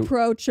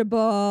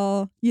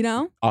approachable, you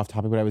know? Off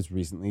topic, but I was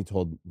recently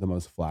told the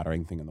most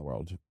flattering thing in the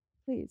world.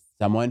 Please.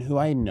 Someone who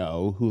I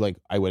know, who like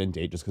I wouldn't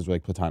date just because we're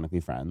like platonically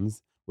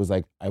friends, was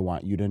like, I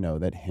want you to know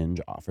that Hinge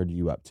offered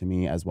you up to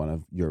me as one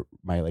of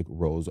my like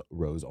rose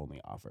only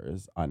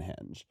offers on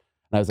Hinge.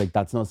 And I was like,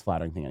 that's the most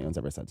flattering thing anyone's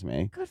ever said to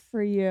me. Good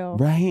for you.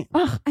 Right?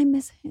 Ugh, I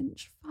miss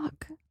Hinge.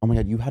 Fuck. Oh my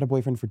God, you had a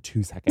boyfriend for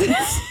 2 seconds.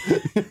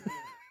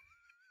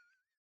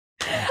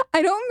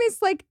 I don't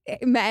miss like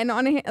men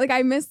on a, like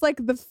I miss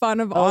like the fun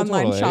of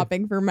online totally.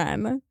 shopping for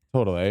men.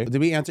 Totally. Did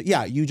we answer?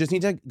 Yeah, you just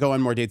need to go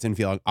on more dates and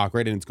feel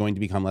awkward, and it's going to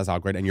become less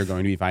awkward, and you're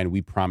going to be fine.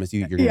 We promise you,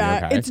 you're going to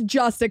be okay. It's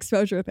just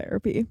exposure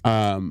therapy.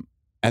 And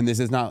this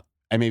is not,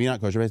 and maybe not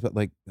kosher based, but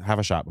like have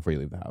a shot before you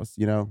leave the house.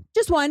 You know,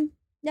 Just one.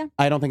 Yeah.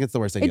 I don't think it's the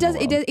worst thing. It does.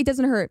 It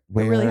doesn't hurt.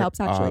 It really helps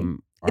actually.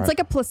 It's like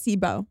a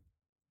placebo.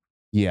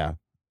 Yeah.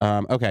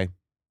 Okay.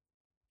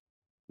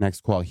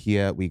 Next call.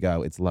 Here we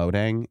go. It's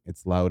loading.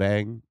 It's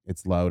loading.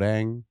 It's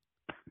loading.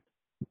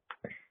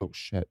 Oh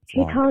shit.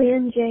 Hey, Talia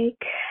and Jake.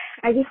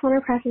 I just want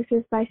to preface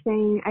this by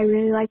saying I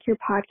really like your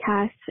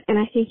podcast, and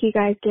I think you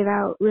guys give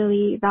out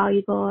really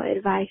valuable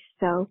advice.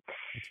 So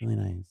That's really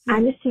nice.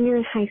 I'm a senior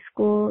in high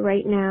school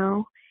right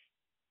now,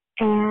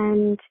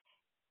 and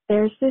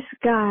there's this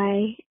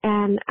guy,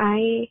 and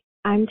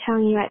I'm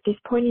telling you at this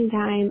point in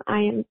time,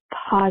 I am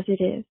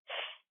positive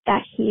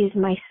that he is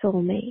my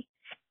soulmate.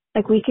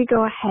 Like, we could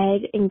go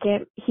ahead and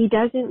he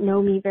doesn't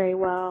know me very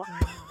well,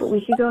 but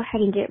we could go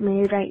ahead and get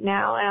married right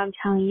now, and I'm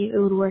telling you, it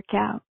would work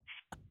out.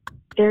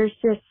 There's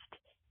just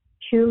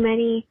too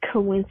many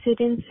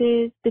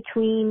coincidences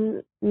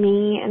between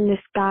me and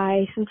this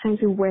guy. Sometimes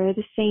we wear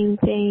the same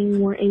thing,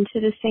 we're into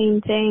the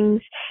same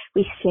things,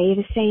 we say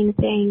the same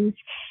things.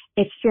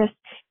 It's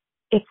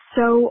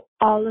so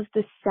all of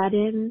the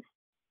sudden,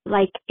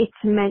 like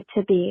it's meant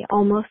to be,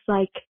 almost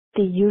like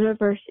the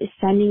universe is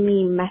sending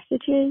me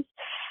messages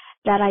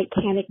that I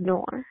can't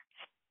ignore.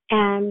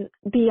 And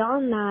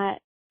beyond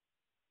that,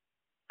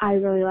 I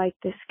really like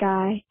this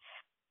guy.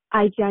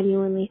 I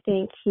genuinely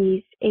think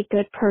he's a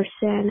good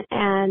person,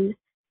 and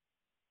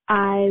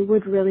I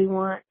would really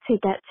want to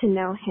get to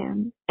know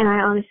him. And I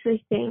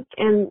honestly think,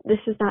 and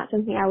this is not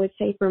something I would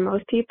say for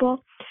most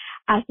people,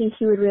 I think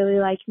he would really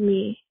like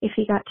me if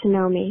he got to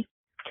know me.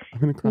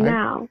 I'm gonna cry.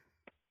 Now,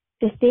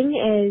 the thing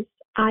is,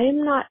 I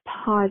am not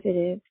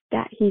positive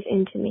that he's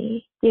into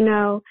me. You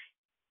know,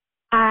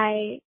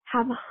 I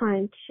have a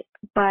hunch,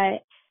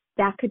 but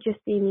that could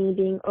just be me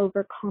being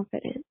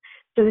overconfident.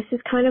 So this is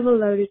kind of a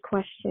loaded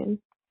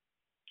question.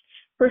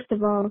 First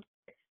of all,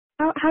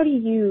 how do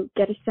you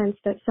get a sense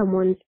that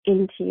someone's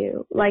into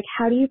you? Like,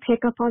 how do you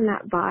pick up on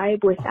that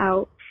vibe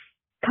without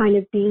kind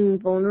of being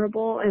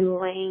vulnerable and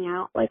laying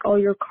out like all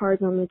your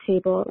cards on the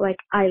table? Like,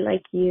 I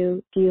like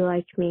you. Do you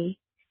like me?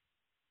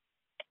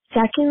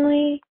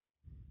 Secondly,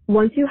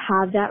 once you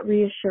have that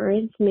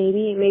reassurance,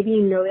 maybe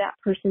you know that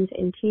person's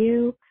into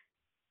you,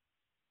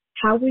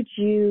 how would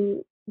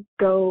you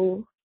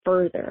go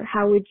further?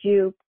 How would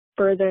you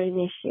further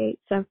initiate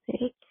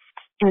something?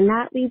 And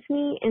that leads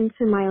me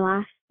into my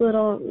last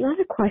little, not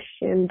a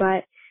question,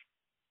 but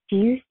do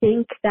you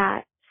think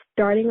that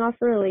starting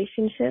off a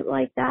relationship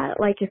like that,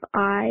 like if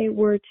I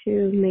were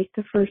to make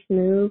the first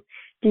move,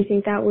 do you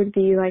think that would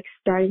be like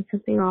starting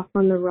something off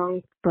on the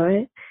wrong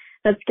foot?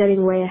 That's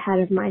getting way ahead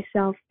of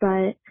myself,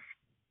 but,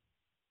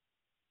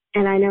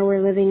 and I know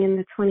we're living in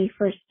the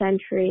 21st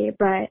century,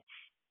 but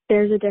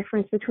there's a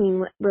difference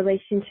between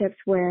relationships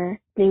where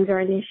things are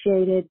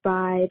initiated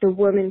by the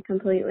woman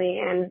completely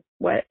and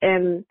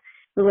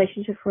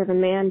relationships where the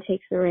man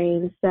takes the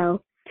reins.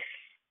 So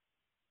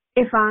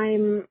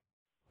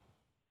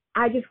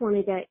I just want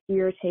to get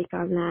your take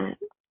on that.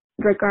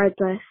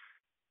 Regardless,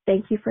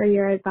 thank you for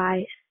your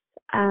advice.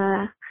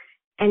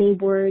 Any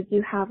words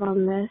you have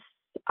on this,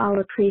 I'll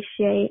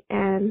appreciate.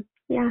 And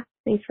yeah,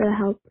 thanks for the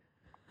help.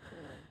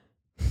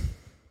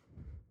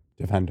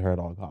 Defend her at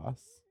all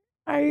costs.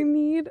 I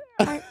need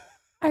to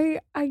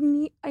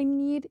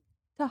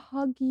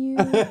hug you.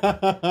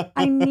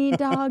 I need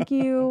to hug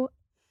you.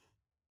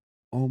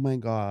 Oh my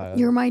God.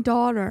 You're my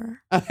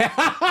daughter.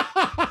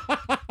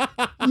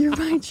 You're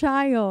my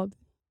child.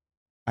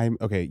 I'm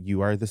okay. You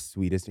are the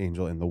sweetest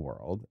angel in the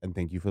world. And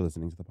thank you for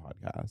listening to the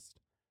podcast.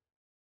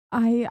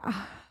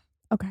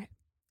 Okay.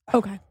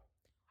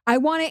 I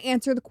want to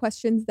answer the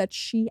questions that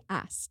she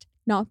asked,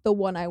 not the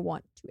one I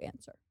want to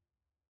answer.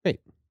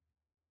 Great.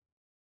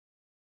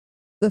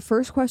 The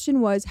first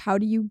question was, how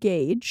do you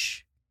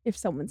gauge if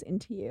someone's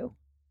into you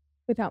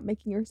without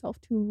making yourself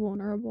too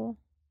vulnerable?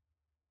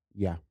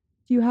 Yeah.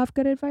 Do you have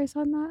good advice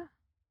on that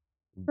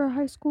for a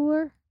high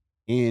schooler?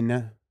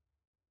 I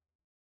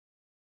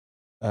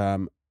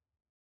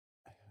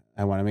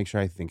want to make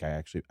sure I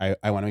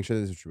want to make sure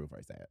this is true before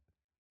I say it.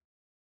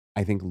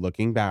 I think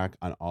looking back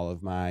on all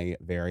of my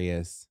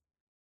various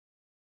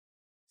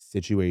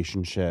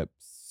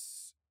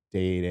situationships,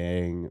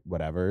 dating,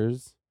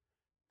 whatevers,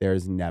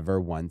 there's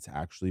never once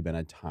actually been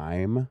a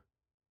time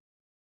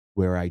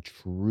where I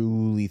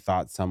truly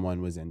thought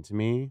someone was into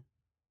me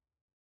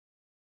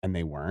and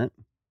they weren't,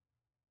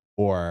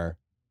 or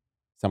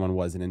someone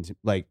wasn't into,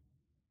 like,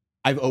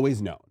 I've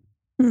always known.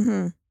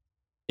 Mm-hmm.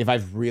 If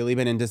I've really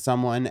been into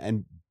someone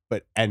and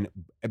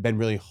been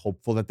really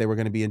hopeful that they were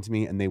going to be into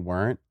me and they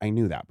weren't, I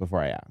knew that before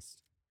I asked.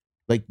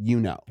 Like,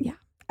 you know. Yeah.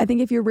 I think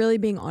if you're really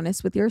being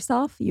honest with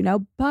yourself, you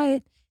know,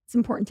 but it's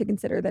important to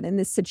consider that in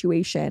this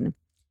situation,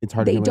 it's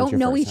hard. They to don't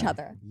know each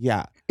other.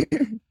 Yeah.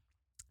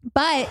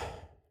 But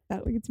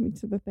that leads me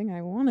to the thing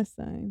I want to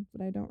say,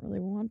 but I don't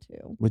really want to.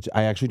 Which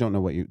I actually don't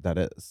know what that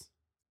is.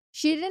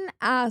 She didn't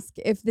ask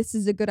if this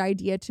is a good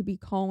idea to be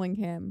calling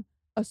him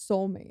a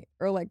soulmate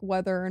or like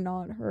whether or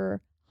not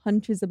her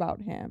hunches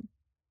about him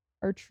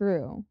are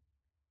true.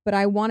 But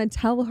I want to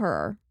tell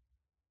her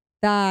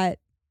that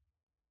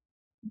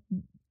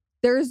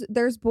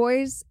there's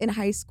boys in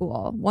high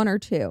school, one or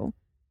two,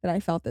 that I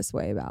felt this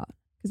way about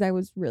because I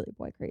was really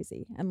boy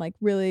crazy and like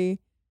really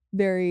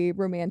very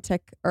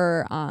romantic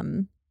or I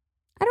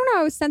don't know,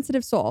 I was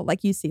sensitive soul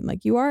like you seem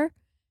like you are.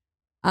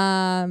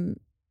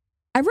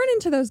 I've run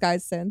into those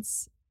guys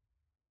since.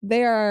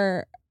 They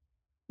are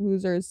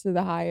losers to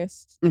the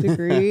highest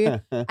degree.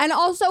 And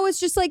also it's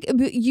just like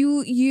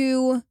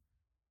you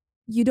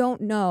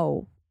don't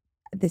know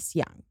this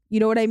young. You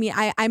know what I mean?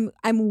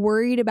 I'm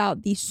worried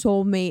about the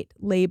soulmate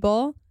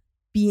label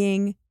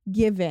being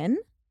given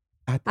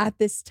at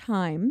this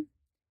time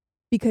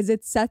because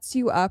it sets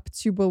you up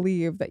to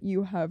believe that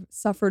you have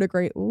suffered a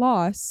great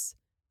loss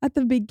at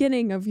the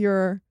beginning of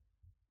your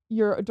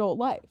adult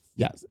life.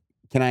 Yes.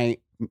 Can I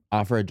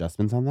offer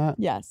adjustments on that?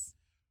 Yes.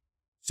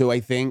 So I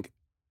think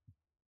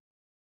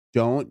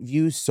don't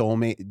view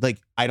soulmate, like,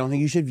 I don't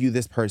think you should view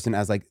this person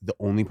as like the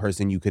only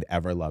person you could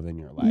ever love in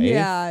your life.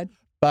 Yeah.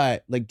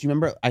 But like, do you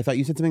remember, I thought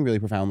you said something really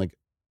profound like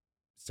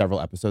several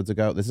episodes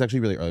ago. This is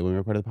actually really early when we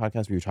recorded the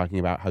podcast. We were talking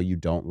about how you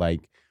don't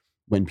like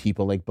when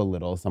people like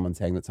belittle someone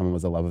saying that someone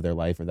was the love of their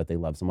life or that they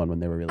love someone when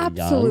they were really young.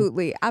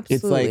 Absolutely.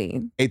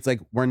 It's like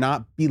we're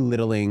not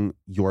belittling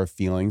your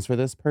feelings for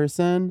this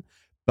person,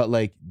 but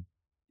like,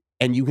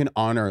 and you can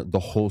honor the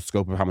whole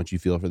scope of how much you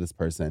feel for this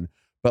person.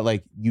 But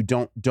like, you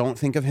don't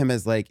think of him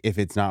as like, if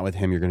it's not with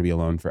him, you're going to be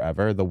alone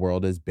forever. The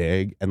world is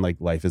big and like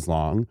life is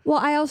long. Well,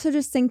 I also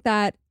just think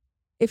that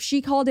if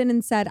she called in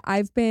and said,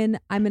 I'm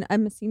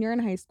a senior in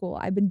high school.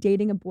 I've been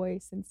dating a boy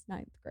since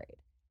 9th grade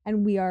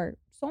and we are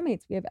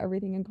soulmates. We have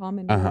everything in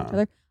common with each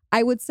other.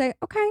 I would say,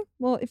 okay,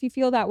 well, if you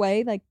feel that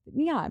way, like,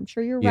 yeah, I'm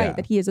sure you're right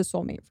that he is a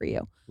soulmate for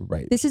you.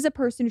 Right. This is a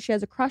person who she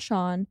has a crush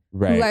on.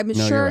 Right. Who I'm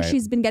sure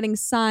she's been getting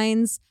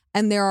signs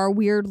and there are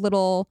weird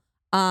little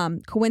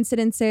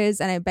coincidences.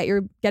 And I bet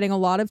you're getting a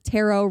lot of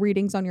tarot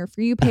readings on your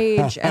For You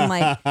page and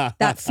like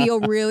that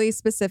feel really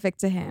specific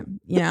to him,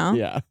 you know?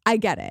 Yeah. I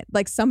get it.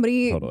 Like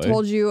somebody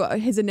told you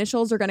his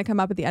initials are going to come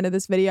up at the end of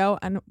this video.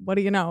 And what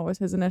do you know? It was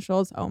his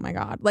initials. Oh my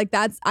God. Like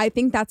I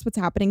think that's what's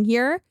happening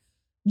here.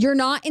 You're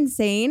not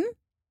insane.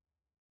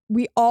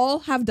 We all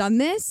have done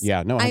this.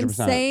 Yeah, no, 100%. I'm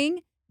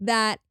saying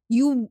that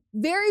you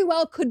very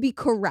well could be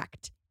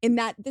correct in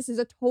that this is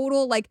a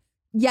total, like,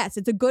 yes,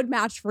 it's a good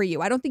match for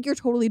you. I don't think you're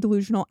totally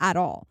delusional at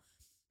all.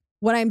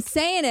 What I'm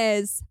saying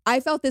is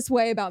I felt this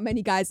way about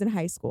many guys in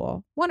high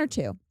school, one or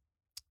two.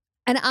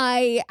 And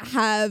I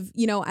have,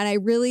 and I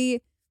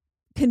really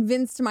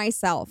convinced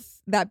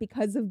myself that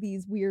because of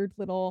these weird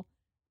little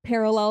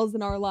parallels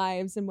in our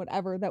lives and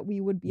whatever, that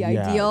we would be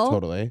ideal.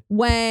 Totally.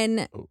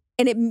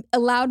 And it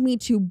allowed me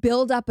to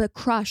build up a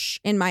crush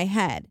in my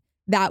head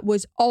that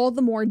was all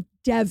the more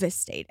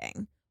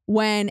devastating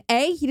when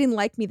A, he didn't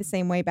like me the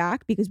same way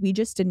back because we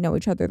just didn't know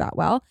each other that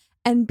well.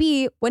 And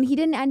B, when he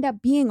didn't end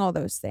up being all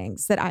those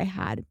things that I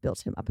had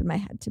built him up in my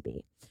head to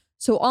be.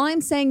 So all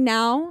I'm saying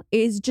now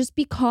is just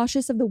be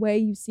cautious of the way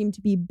you seem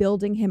to be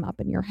building him up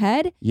in your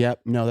head.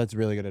 Yep. No, that's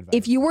really good advice.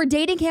 If you were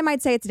dating him,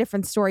 I'd say it's a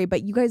different story,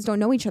 but you guys don't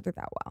know each other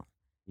that well.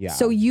 Yeah.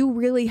 So you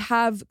really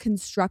have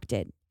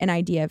constructed an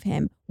idea of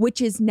him,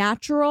 which is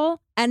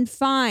natural and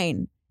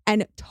fine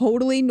and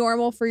totally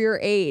normal for your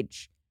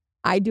age.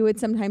 I do it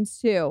sometimes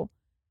too.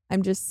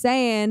 I'm just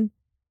saying,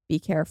 be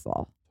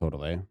careful.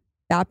 Totally.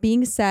 That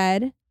being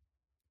said,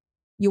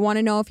 you want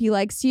to know if he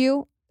likes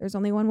you? There's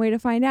only one way to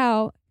find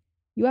out.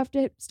 You have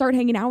to start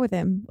hanging out with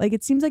him. Like,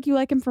 it seems like you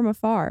like him from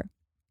afar.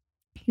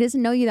 He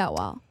doesn't know you that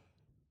well.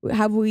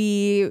 Have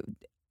we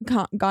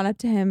gone up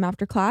to him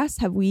after class?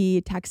 Have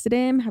we texted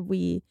him? Have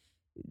we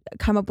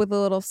come up with a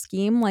little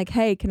scheme like,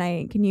 hey,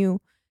 can you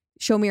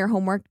show me your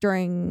homework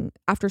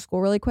after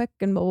school really quick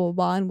and blah, blah,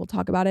 blah, and we'll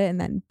talk about it.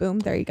 And then boom,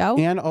 there you go.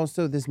 And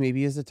also this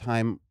maybe is a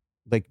time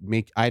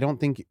like I don't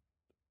think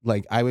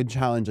like I would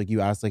challenge, like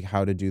you asked like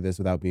how to do this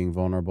without being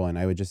vulnerable. And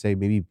I would just say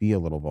maybe be a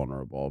little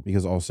vulnerable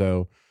because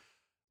also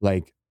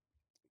like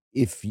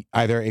if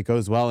either it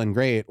goes well and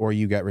great or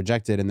you get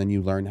rejected and then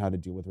you learn how to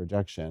deal with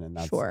rejection and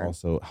that's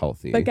also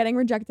healthy. But getting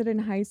rejected in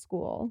high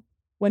school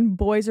when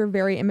boys are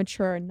very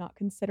immature and not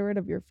considerate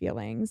of your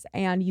feelings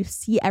and you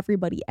see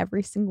everybody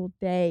every single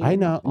day. I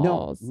know.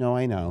 No,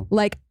 I know.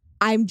 Like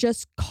I'm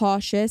just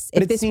cautious.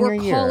 But if this were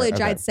college,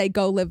 I'd say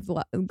go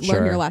learn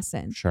your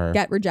lesson. Sure.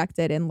 Get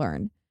rejected and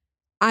learn.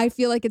 I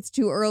feel like it's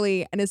too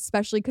early. And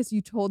especially because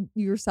you told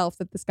yourself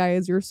that this guy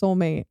is your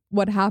soulmate.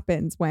 What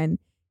happens when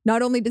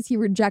not only does he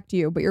reject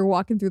you, but you're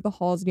walking through the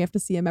halls and you have to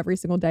see him every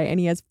single day and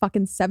he has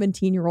fucking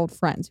 17-year-old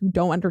friends who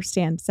don't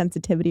understand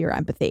sensitivity or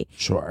empathy.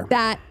 Sure.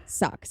 That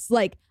sucks.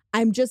 Like,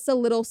 I'm just a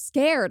little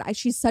scared.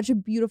 She's such a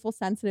beautiful,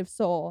 sensitive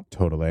soul.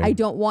 Totally. I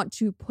don't want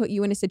to put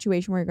you in a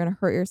situation where you're going to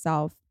hurt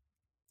yourself.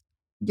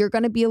 You're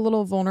going to be a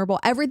little vulnerable.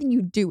 Everything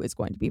you do is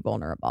going to be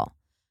vulnerable.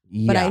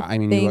 Yeah, but I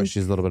mean,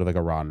 she's a little bit of like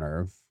a raw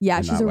nerve.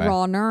 Yeah, she's a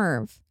raw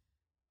nerve.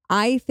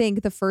 I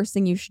think the first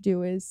thing you should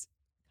do is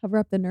cover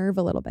up the nerve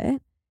a little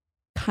bit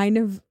kind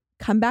of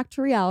come back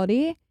to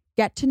reality,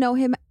 get to know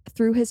him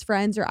through his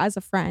friends or as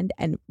a friend,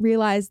 and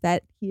realize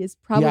that he is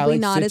probably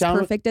not as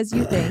perfect as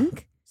you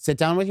think. Sit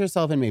down with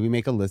yourself and maybe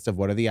make a list of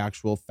what are the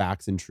actual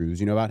facts and truths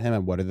you know about him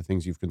and what are the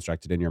things you've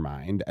constructed in your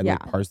mind, and like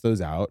parse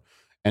those out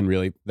and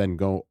really then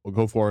go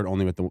forward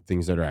only with the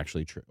things that are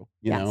actually true.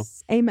 You know?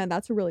 Amen.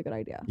 That's a really good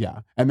idea. Yeah.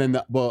 And then,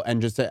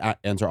 and just to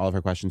answer all of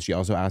her questions, she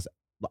also asked,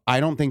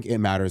 I don't think it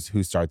matters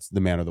who starts, the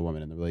man or the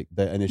woman, in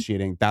the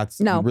initiating.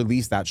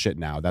 Release that shit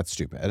now. That's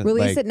stupid.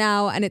 Release it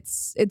now, and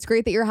it's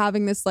great that you're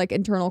having this like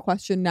internal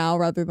question now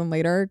rather than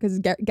later, because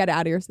get it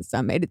out of your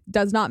system. It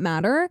does not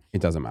matter.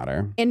 It doesn't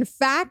matter. In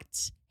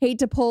fact, hate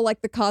to pull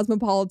like the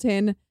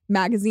Cosmopolitan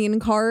magazine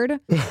card,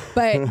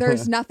 but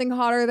there's nothing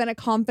hotter than a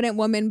confident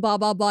woman. Blah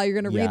blah blah.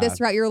 You're gonna read this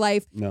throughout your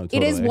life. No,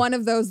 totally. It is one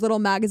of those little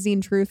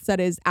magazine truths that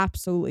is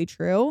absolutely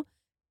true.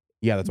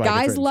 Yeah, that's why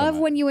guys love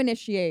when you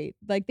initiate.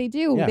 Like they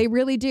do. Yeah. They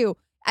really do.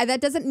 And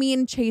that doesn't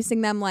mean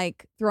chasing them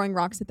like throwing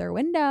rocks at their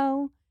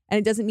window. And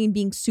it doesn't mean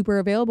being super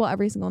available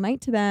every single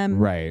night to them.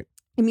 Right.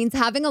 It means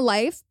having a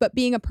life, but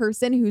being a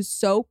person who's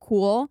so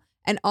cool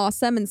and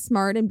awesome and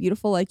smart and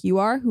beautiful like you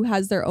are, who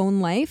has their own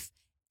life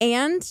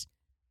and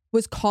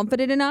was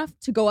confident enough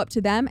to go up to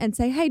them and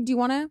say, hey, do you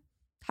want to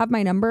have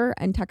my number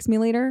and text me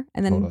later?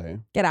 And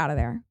then get out of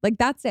there. Like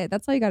that's it.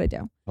 That's all you got to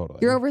do. Totally.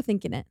 You're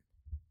overthinking it.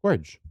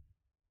 Gorge.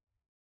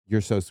 You're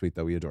so sweet,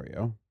 though. We adore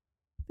you.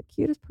 The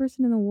cutest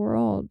person in the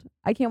world.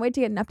 I can't wait to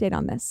get an update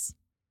on this.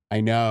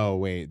 I know.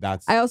 Wait,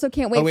 I also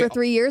can't wait for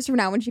 3 years from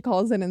now when she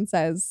calls in and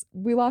says,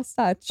 we lost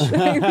touch.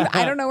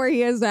 I don't know where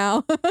he is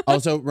now.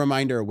 Also,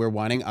 reminder, we're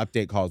wanting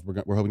update calls.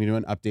 We're hoping to do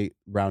an update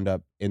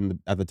roundup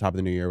at the top of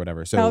the new year or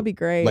whatever. So that would be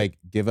great. Like,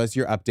 give us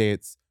your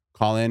updates.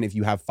 Call in if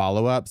you have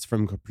follow-ups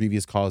from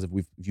previous calls. If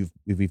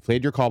we've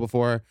played your call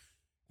before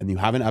and you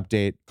have an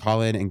update,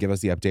 call in and give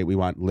us the update. We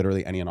want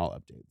literally any and all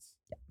updates.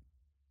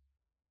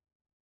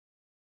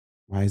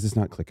 Why is this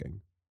not clicking?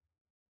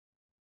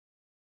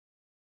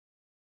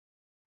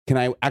 Can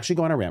I actually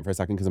go on a rant for a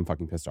second because I'm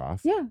fucking pissed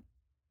off? Yeah.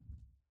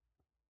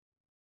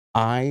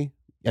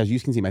 As you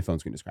can see, my phone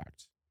screen is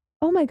cracked.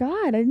 Oh my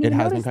God. I didn't even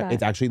notice that.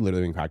 It's actually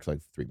literally been cracked for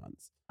like 3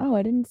 months. Oh,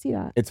 I didn't see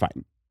that. It's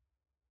fine.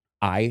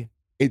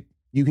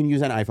 You can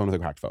use an iPhone with a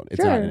cracked phone.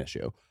 It's not an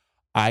issue.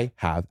 I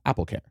have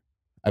Apple Care.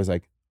 I was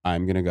like,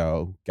 I'm going to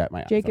go get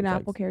my Jake iPhone and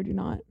plugs. Apple Care do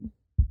not.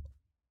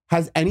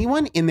 Has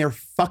anyone in their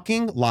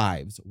fucking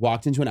lives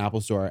walked into an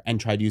Apple store and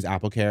tried to use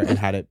Apple Care and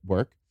had it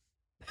work?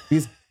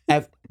 Because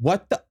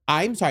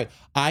I'm sorry.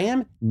 I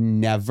am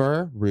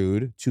never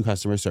rude to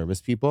customer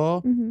service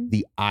people. Mm-hmm.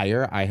 The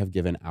ire I have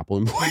given Apple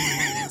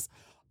employees.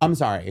 I'm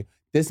sorry.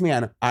 This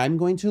man, I'm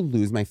going to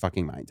lose my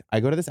fucking mind. I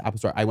go to this Apple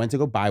store. I went to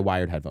go buy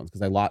wired headphones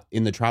because I lost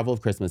in the travel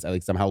of Christmas. I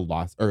somehow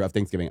lost, or of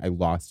Thanksgiving, I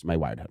lost my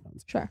wired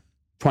headphones. Sure.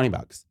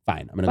 $20.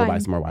 Fine. I'm going to go buy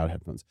some more wired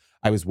headphones.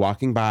 I was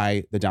walking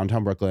by the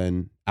downtown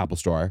Brooklyn Apple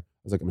store. I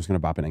was like, I'm just going to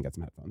bop in and get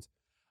some headphones.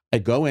 I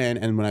go in,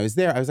 and when I was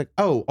there, I was like,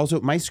 oh, also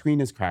my screen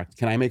is cracked.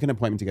 Can I make an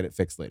appointment to get it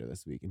fixed later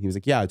this week? And he was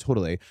like, yeah,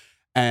 totally.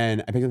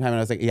 And I picked up time and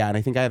I was like, yeah, and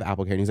I think I have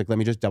Apple Care. And he's like, let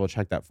me just double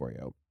check that for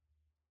you.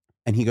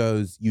 And he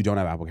goes, you don't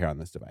have Apple Care on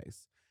this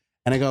device.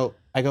 And I go,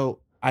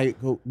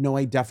 no,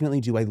 I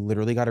definitely do. I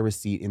literally got a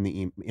receipt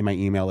in my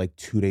email like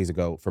 2 days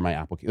ago for my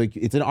Apple Care. Like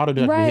it's an auto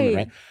deductible payment,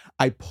 right?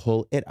 I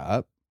pull it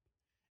up.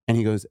 And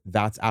he goes,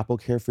 that's Apple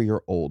Care for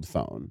your old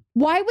phone.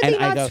 Why would they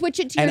not switch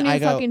it to your new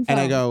fucking phone? And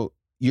I go,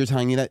 you're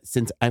telling me that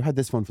since I've had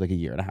this phone for like a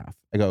year and a half.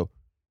 I go,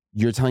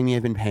 you're telling me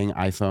I've been paying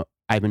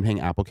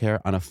Apple Care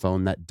on a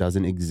phone that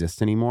doesn't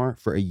exist anymore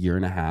for a year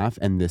and a half,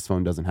 and this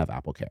phone doesn't have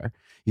Apple Care.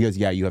 He goes,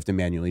 yeah, you have to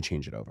manually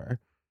change it over.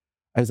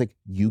 I was like,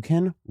 you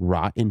can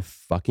rot in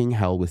fucking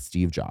hell with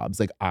Steve Jobs.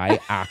 Like, are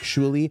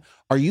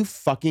you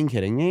fucking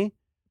kidding me?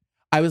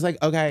 I was like,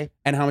 okay,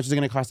 and how much is it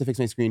going to cost to fix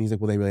my screen? He's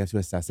like, well, they really have to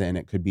assess it, and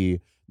it could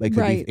be like,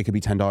 it could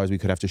be $10. We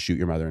could have to shoot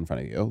your mother in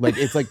front of you. Like,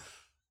 it's like,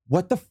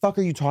 what the fuck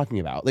are you talking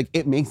about? Like,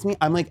 it makes me,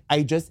 I'm like,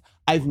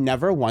 I've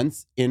never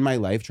once in my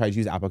life tried to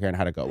use Apple Care and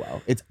had it go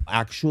well. It's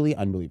actually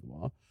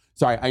unbelievable.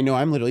 Sorry, I know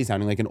I'm literally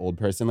sounding like an old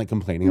person, like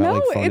complaining about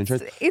like phone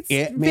insurance. It's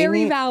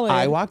very valid.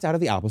 I walked out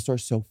of the Apple store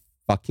so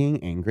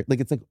fucking angry.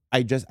 Like, it's like,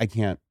 I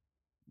can't,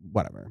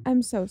 whatever.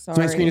 I'm so sorry.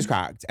 So my screen is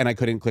cracked and I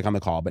couldn't click on the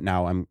call, but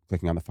now I'm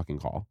clicking on the fucking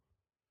call.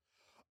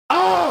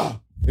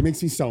 Ah! It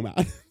makes me so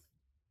mad.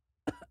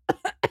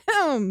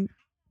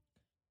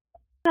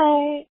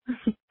 Hi.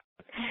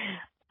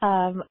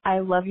 I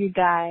love you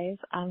guys.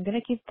 I'm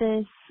gonna keep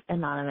this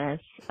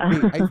anonymous.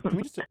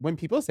 When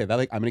people say that,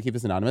 like, I'm gonna keep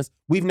this anonymous,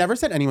 we've never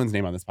said anyone's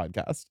name on this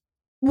podcast.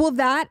 Well,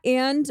 that,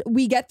 and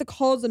we get the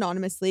calls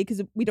anonymously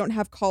because we don't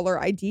have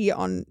caller ID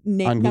on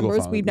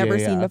numbers we've never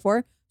seen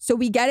before. So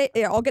we get it.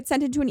 It all gets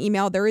sent into an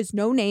email. There is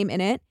no name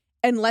in it.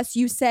 Unless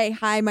you say,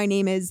 hi, my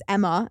name is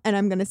Emma, and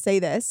I'm going to say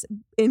this,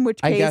 in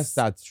which case. I guess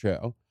that's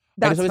true.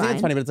 I just always think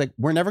it's funny, but it's like,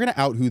 we're never going to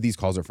out who these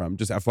calls are from,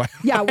 just FYI.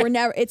 Yeah,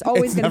 it's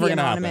always going to be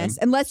anonymous.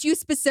 Unless you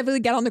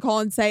specifically get on the call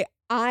and say,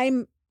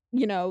 I'm,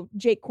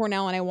 Jake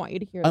Cornell, and I want you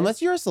to hear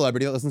Unless you're a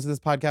celebrity that listens to this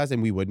podcast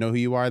and we would know who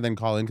you are, then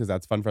call in because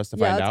that's fun for us to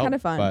find out. Yeah, it's kind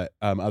of fun. But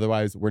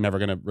otherwise, we're never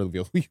going to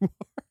reveal who you are.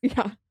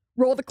 Yeah.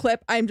 Roll the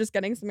clip. I'm just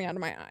getting something out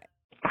of my eye.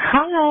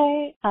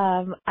 Hi.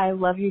 I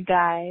love you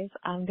guys.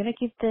 I'm gonna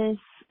keep this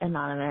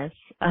anonymous.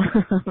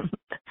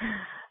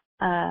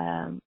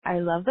 I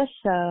love the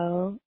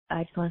show.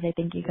 I just want to say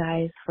thank you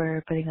guys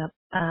for putting up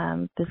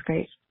this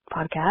great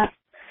podcast.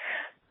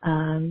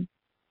 I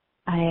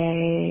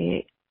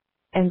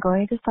am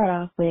going to start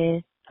off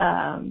with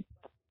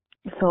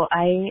so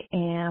I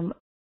am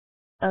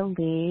a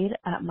lead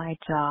at my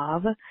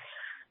job,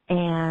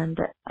 and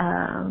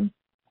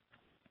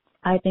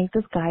I think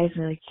this guy is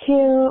really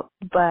cute,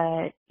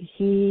 but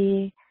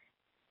he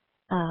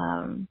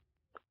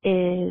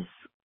is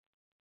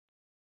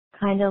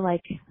kind of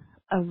like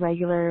a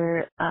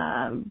regular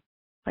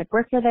like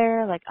worker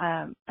there, like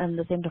in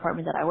the same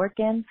department that I work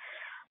in.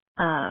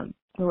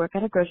 We work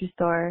at a grocery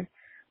store,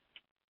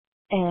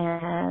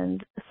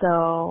 and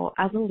so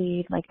as a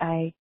lead, like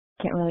I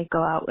can't really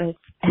go out with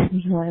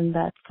anyone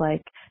that's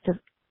like just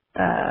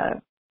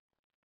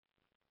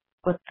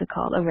what's it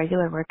called, a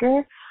regular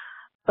worker.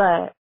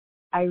 But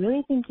I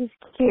really think he's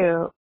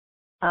cute.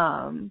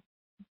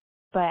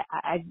 But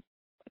I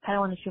kind of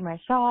want to shoot my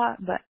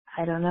shot, but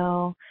I don't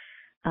know.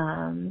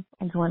 I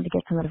just wanted to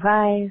get some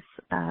advice.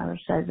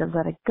 Should I just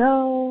let it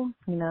go?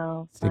 You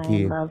know,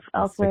 Sticky. find love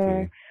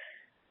elsewhere. Sticky.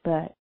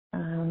 But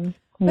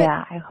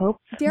yeah, I hope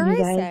dare you I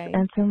guys say,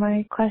 answer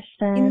my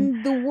question.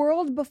 in the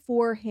world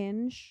before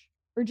Hinge,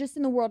 or just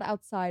in the world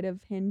outside of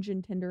Hinge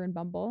and Tinder and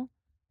Bumble,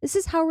 this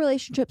is how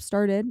relationships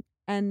started.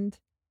 And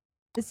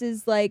this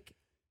is like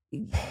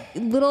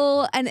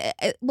little, and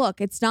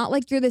look, it's not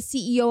like you're the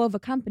CEO of a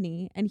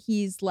company and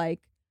he's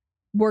like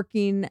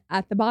working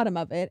at the bottom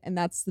of it, and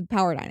that's the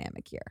power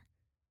dynamic here.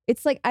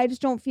 It's like, I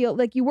just don't feel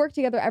like you work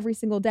together every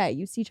single day.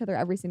 You see each other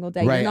every single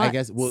day. Right, You're not I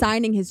guess, well,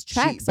 signing his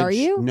checks, are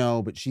you?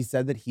 No, but she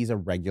said that he's a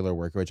regular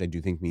worker, which I do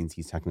think means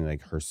he's technically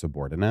like her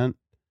subordinate.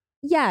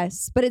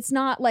 Yes, but it's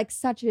not like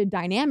such a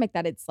dynamic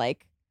that it's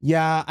like,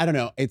 Yeah, I don't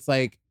know. It's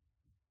like,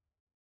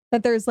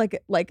 that there's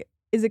like,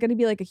 is it going to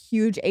be like a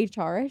huge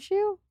HR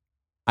issue?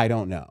 I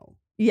don't know.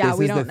 Yeah, This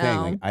we is don't the thing.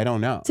 know. Like, I don't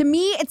know. To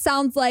me, it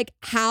sounds like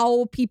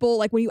how people,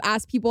 like when you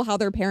ask people how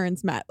their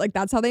parents met, like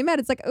that's how they met.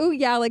 It's like, oh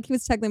yeah, like he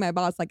was technically my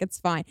boss, like it's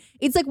fine.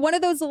 It's like one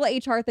of those little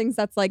HR things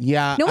that's like,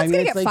 Yeah, no one's I mean,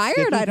 gonna it's get like fired,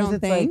 sticky I don't 'cause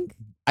it's like- think.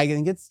 I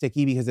think it's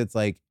sticky because it's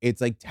like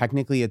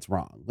technically it's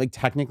wrong. Like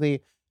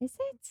technically, Is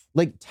it?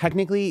 like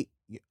technically,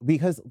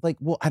 because like,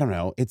 well, I don't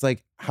know. It's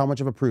like, how much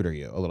of a prude are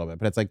you? A little bit,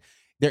 but it's like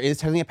there is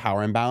technically a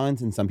power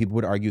imbalance, and some people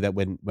would argue that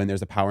when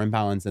there's a power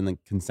imbalance, and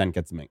like consent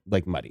gets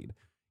like muddied.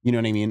 You know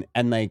what I mean?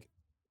 And like,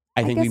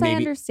 I think we guess I maybe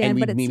understand, and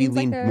we but it maybe seems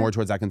like lean they're- more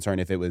towards that concern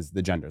if it was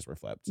the genders were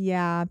flipped.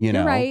 Yeah, You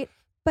know? you're right.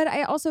 But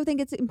I also think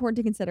it's important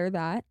to consider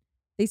that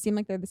they seem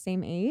like they're the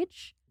same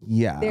age.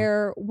 Yeah.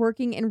 They're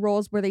working in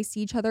roles where they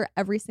see each other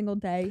every single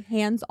day,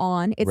 hands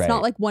on. It's Right.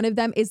 not like one of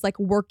them is like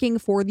working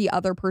for the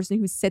other person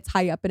who sits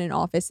high up in an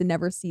office and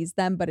never sees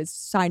them, but is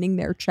signing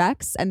their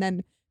checks and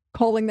then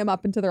calling them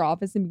up into their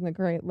office and being like,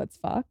 all right, let's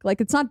fuck. Like,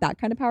 it's not that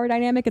kind of power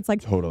dynamic. It's like,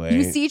 Totally.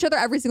 you see each other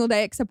every single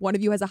day, except one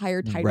of you has a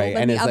higher title Right.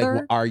 than And the it's other.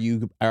 like,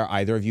 well, are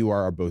either of you or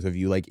are both of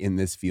you like in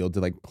this field to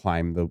like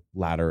climb the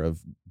ladder of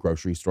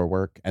grocery store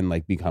work and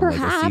like become like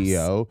a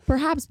CEO?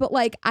 Perhaps, but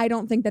like, I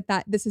don't think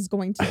that this is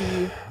going to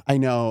be I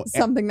know.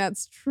 something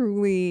that's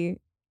truly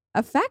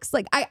affects.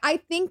 Like, I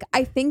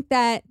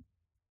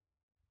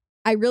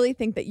really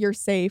think that you're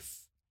safe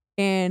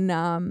in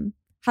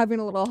having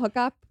a little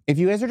hookup. If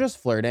you guys are just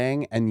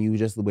flirting and you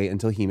just wait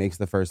until he makes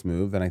the first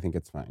move, then I think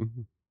it's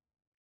fine.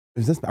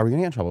 Are we gonna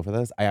get in trouble for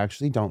this? I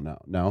actually don't know.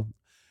 No.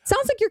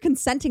 Sounds like you're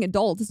consenting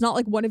adult. It's not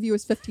like one of you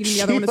is 15 and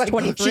the other one is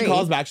 23. She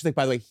calls back. She's like,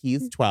 by the way,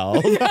 he's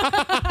 12.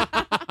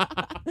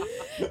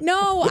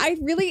 No,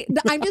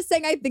 I'm just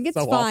saying I think it's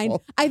So fine.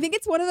 awful. I think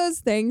it's one of those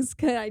things.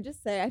 Can I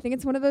just say, I think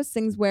it's one of those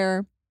things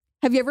where,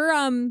 have you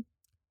ever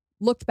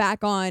looked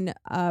back on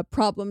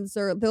problems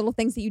or the little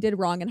things that you did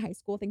wrong in high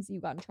school, things that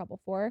you got in trouble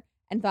for,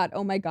 and thought,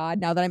 oh my God,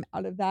 now that I'm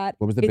out of that.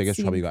 What was the it biggest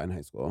trouble seems- you got in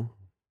high school?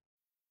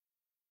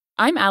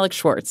 I'm Alex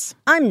Schwartz.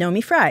 I'm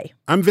Nomi Fry.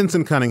 I'm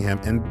Vincent Cunningham,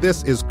 and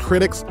this is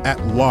Critics at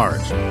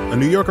Large, a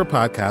New Yorker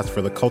podcast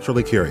for the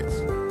culturally curious.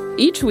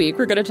 Each week,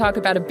 we're going to talk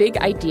about a big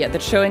idea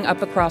that's showing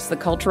up across the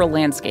cultural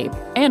landscape,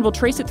 and we'll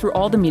trace it through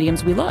all the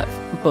mediums we love: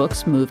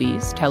 books,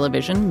 movies,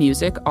 television,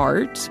 music,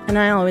 art. And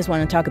I always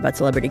want to talk about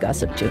celebrity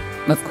gossip, too.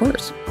 Of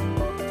course.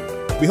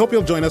 We hope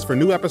you'll join us for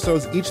new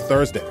episodes each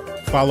Thursday.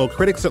 Follow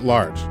Critics at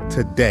Large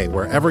today,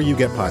 wherever you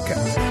get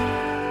podcasts.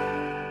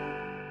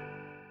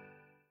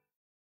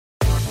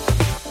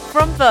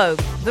 From Vogue,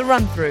 The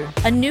Run-Through,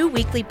 a new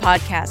weekly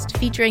podcast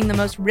featuring the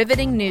most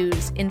riveting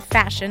news in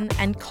fashion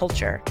and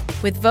culture,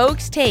 with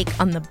Vogue's take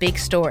on the big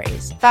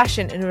stories.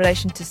 Fashion in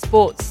relation to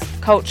sports,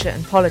 culture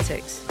and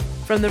politics.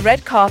 From the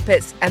red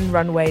carpets and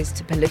runways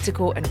to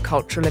political and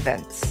cultural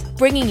events.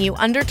 Bringing you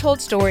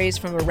undertold stories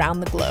from around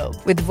the globe.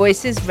 With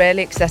voices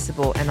rarely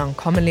accessible and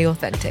uncommonly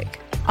authentic.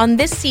 On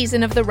this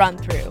season of The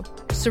Run-Through,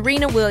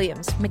 Serena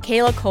Williams,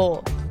 Michaela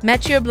Cole,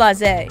 Mathieu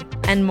Blasé,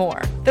 and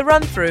more. The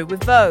Run-Through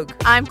with Vogue.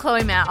 I'm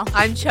Chloe Mal.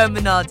 I'm Cho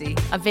Minardi.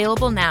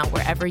 Available now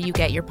wherever you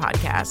get your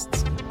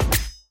podcasts.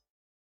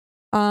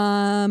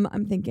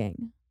 I'm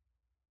thinking.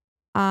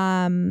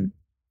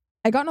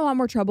 I got in a lot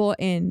more trouble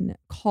in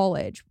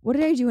college. What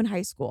did I do in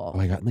high school? Oh,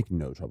 I got in like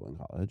no trouble in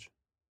college.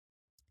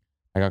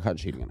 I got caught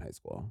cheating in high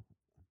school.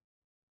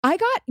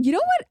 You know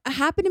what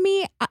happened to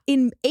me?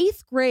 In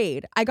 8th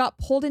grade, I got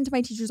pulled into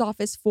my teacher's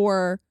office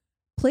for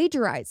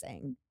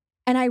plagiarizing.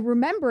 And I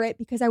remember it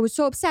because I was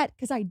so upset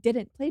because I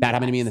didn't plagiarize. That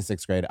happened to me in the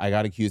 6th grade. I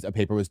got accused. A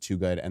paper was too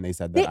good, and they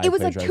said that it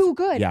was like too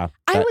good. Yeah,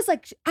 I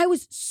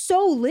was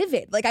so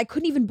livid. Like I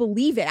couldn't even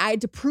believe it. I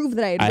had to prove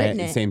that I had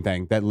written it. Same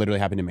thing. That literally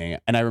happened to me.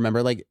 And I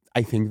remember like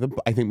I think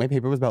my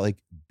paper was about like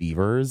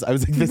beavers. I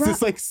was like, this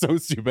is like so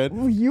stupid.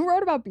 You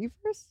wrote about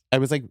beavers? I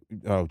was like,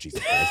 oh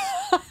Jesus Christ.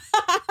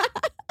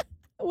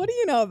 What do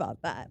you know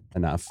about that?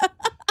 Enough.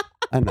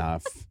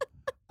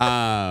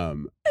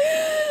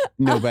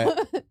 No,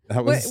 but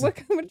that was what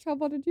kind of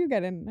trouble did you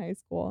get in high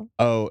school?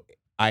 Oh,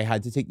 you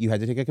had to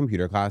take a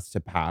computer class to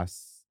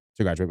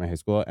graduate my high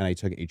school, and I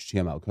took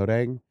HTML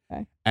coding.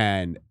 Okay.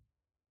 And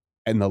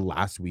in the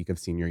last week of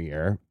senior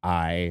year,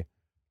 I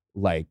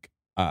was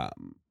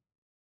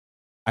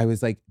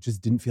like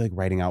just didn't feel like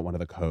writing out one of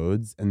the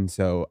codes. And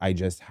so I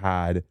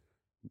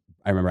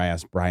remember I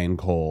asked Brian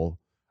Cole,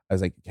 I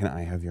was like, can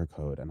I have your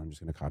code? And I'm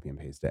just going to copy and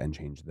paste it and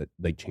change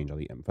all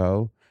the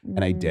info.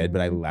 And I did,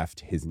 but I left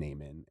his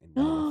name in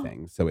one of the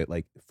things. So it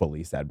like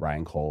fully said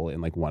Brian Cole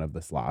in like one of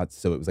the slots.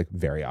 So it was like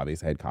very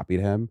obvious I had copied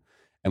him,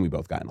 and we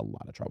both got in a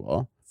lot of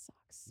trouble.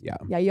 Sucks. Yeah.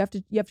 Yeah, you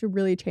have to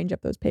really change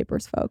up those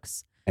papers,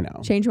 folks. I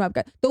know. Change them up.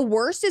 The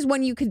worst is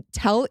when you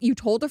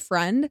told a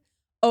friend,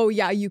 oh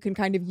yeah, you can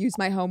kind of use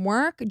my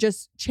homework,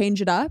 just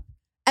change it up.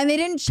 And they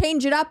didn't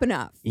change it up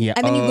enough. Yeah.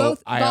 And then you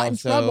both got in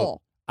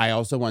trouble. I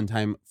also one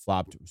time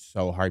flopped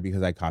so hard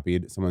because I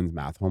copied someone's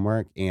math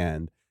homework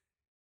and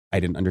I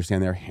didn't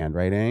understand their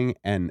handwriting,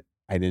 and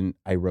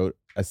I wrote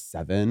a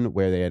 7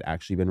 where they had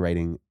actually been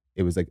writing,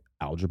 it was like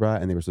algebra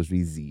and they were supposed to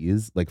be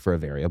Z's like for a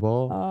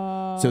variable.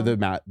 So the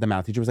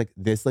math teacher was like,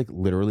 this like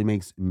literally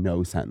makes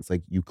no sense.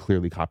 Like you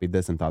clearly copied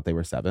this and thought they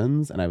were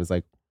 7s. And I was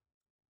like,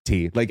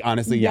 like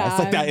honestly, yes,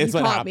 like that is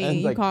what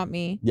happened. You caught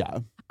me. Yeah.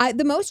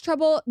 The most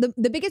trouble,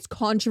 the biggest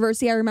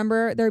controversy I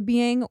remember there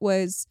being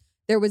was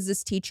there was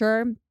this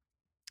teacher.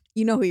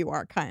 You know who you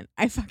are, cunt.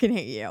 I fucking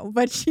hate you.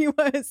 But she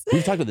was.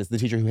 We've talked about this. The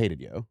teacher who hated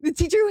you. The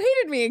teacher who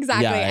hated me,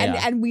 exactly.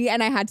 Yeah.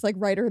 And I had to like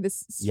write her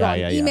this strong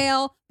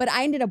email. But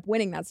I ended up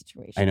winning that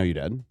situation. I know you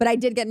did. But I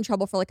did get in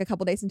trouble for like a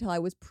couple days until I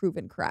was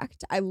proven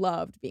correct. I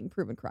loved being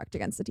proven correct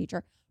against the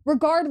teacher.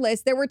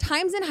 Regardless, there were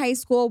times in high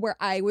school where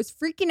I was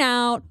freaking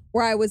out,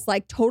 where I was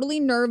like totally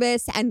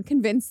nervous and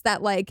convinced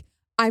that like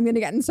I'm going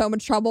to get in so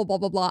much trouble, blah,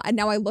 blah, blah. And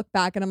now I look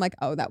back and I'm like,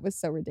 oh, that was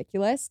so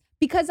ridiculous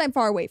because I'm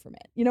far away from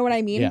it. You know what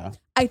I mean? Yeah.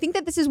 I think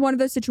that this is one of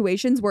those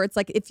situations where it's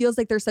like, it feels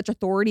like there's such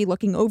authority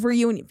looking over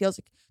you and it feels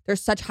like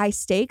there's such high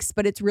stakes,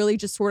 but it's really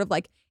just sort of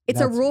like, it's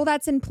a rule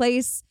that's in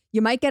place.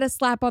 You might get a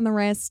slap on the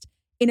wrist.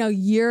 In a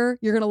year,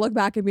 you're going to look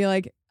back and be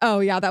like, oh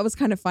yeah, that was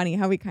kind of funny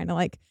how we kind of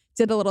like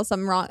did a little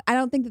something wrong. I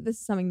don't think that this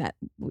is something that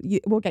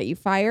will get you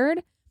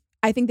fired.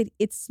 I think that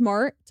it's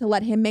smart to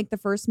let him make the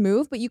first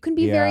move, but you can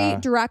be very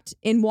direct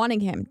in wanting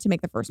him to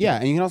make the first move. Yeah,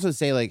 and you can also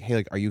say like, hey,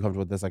 like, are you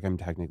comfortable with this? Like, I'm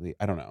technically,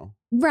 I don't know.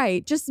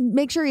 Right. Just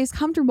make sure he's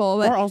comfortable.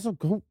 But or also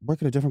go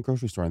work at a different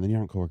grocery store and then you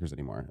aren't coworkers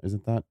anymore.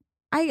 Isn't that?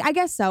 I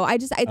guess so.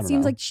 It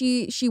seems like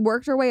she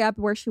worked her way up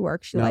where she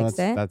works. She likes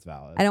it. That's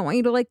valid. I don't want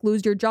you to like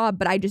lose your job,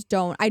 but I just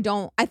don't. I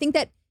think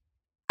that,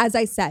 as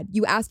I said,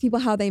 you ask people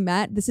how they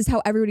met. This is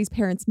how everybody's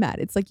parents met.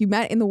 It's like you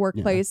met in the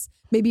workplace. Yeah.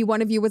 Maybe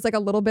one of you was like a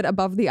little bit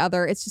above the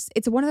other. It's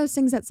one of those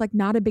things that's like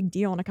not a big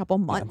deal in a couple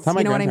months. That's how my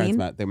you know what I mean?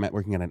 Met. They met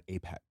working at an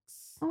Apex.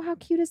 Oh, how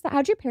cute is that?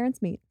 How'd your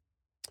parents meet?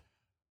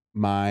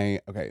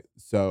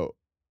 So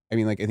I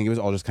mean, like I think it was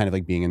all just kind of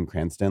like being in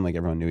Cranston, like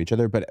everyone knew each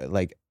other. But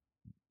like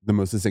the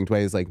most succinct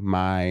way is like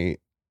my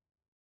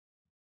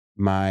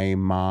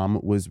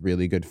mom was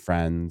really good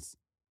friends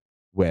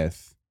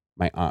with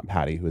my Aunt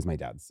Patty, who is my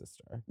dad's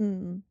sister.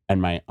 Mm.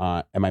 And my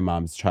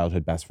mom's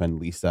childhood best friend,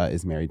 Lisa,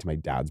 is married to my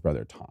dad's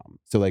brother, Tom.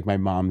 So like my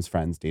mom's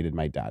friends dated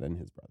my dad and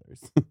his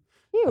brothers.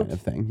 Cute. Kind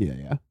of thing.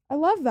 Yeah. I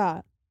love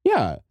that.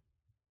 Yeah.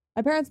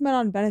 My parents met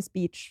on Venice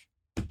Beach.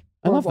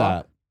 I love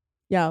that.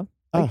 Yeah.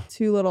 Like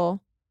two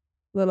little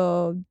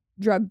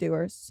drug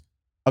doers.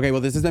 Okay,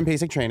 well, this has been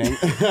Basic Training.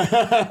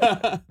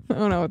 I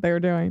don't know what they were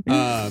doing.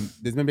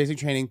 This has been Basic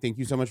Training. Thank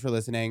you so much for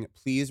listening.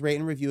 Please rate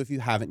and review if you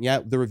haven't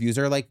yet. The reviews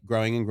are like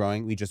growing and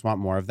growing. We just want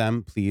more of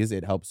them. Please,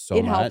 it helps so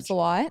much. It helps a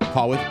lot.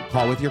 Call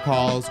with your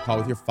calls. Call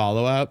with your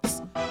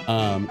follow-ups.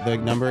 The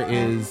number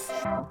is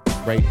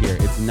right here.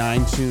 It's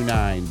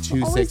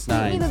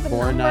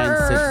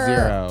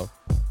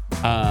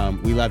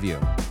 929-269-4960. We love you.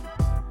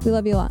 We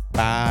love you a lot.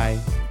 Bye.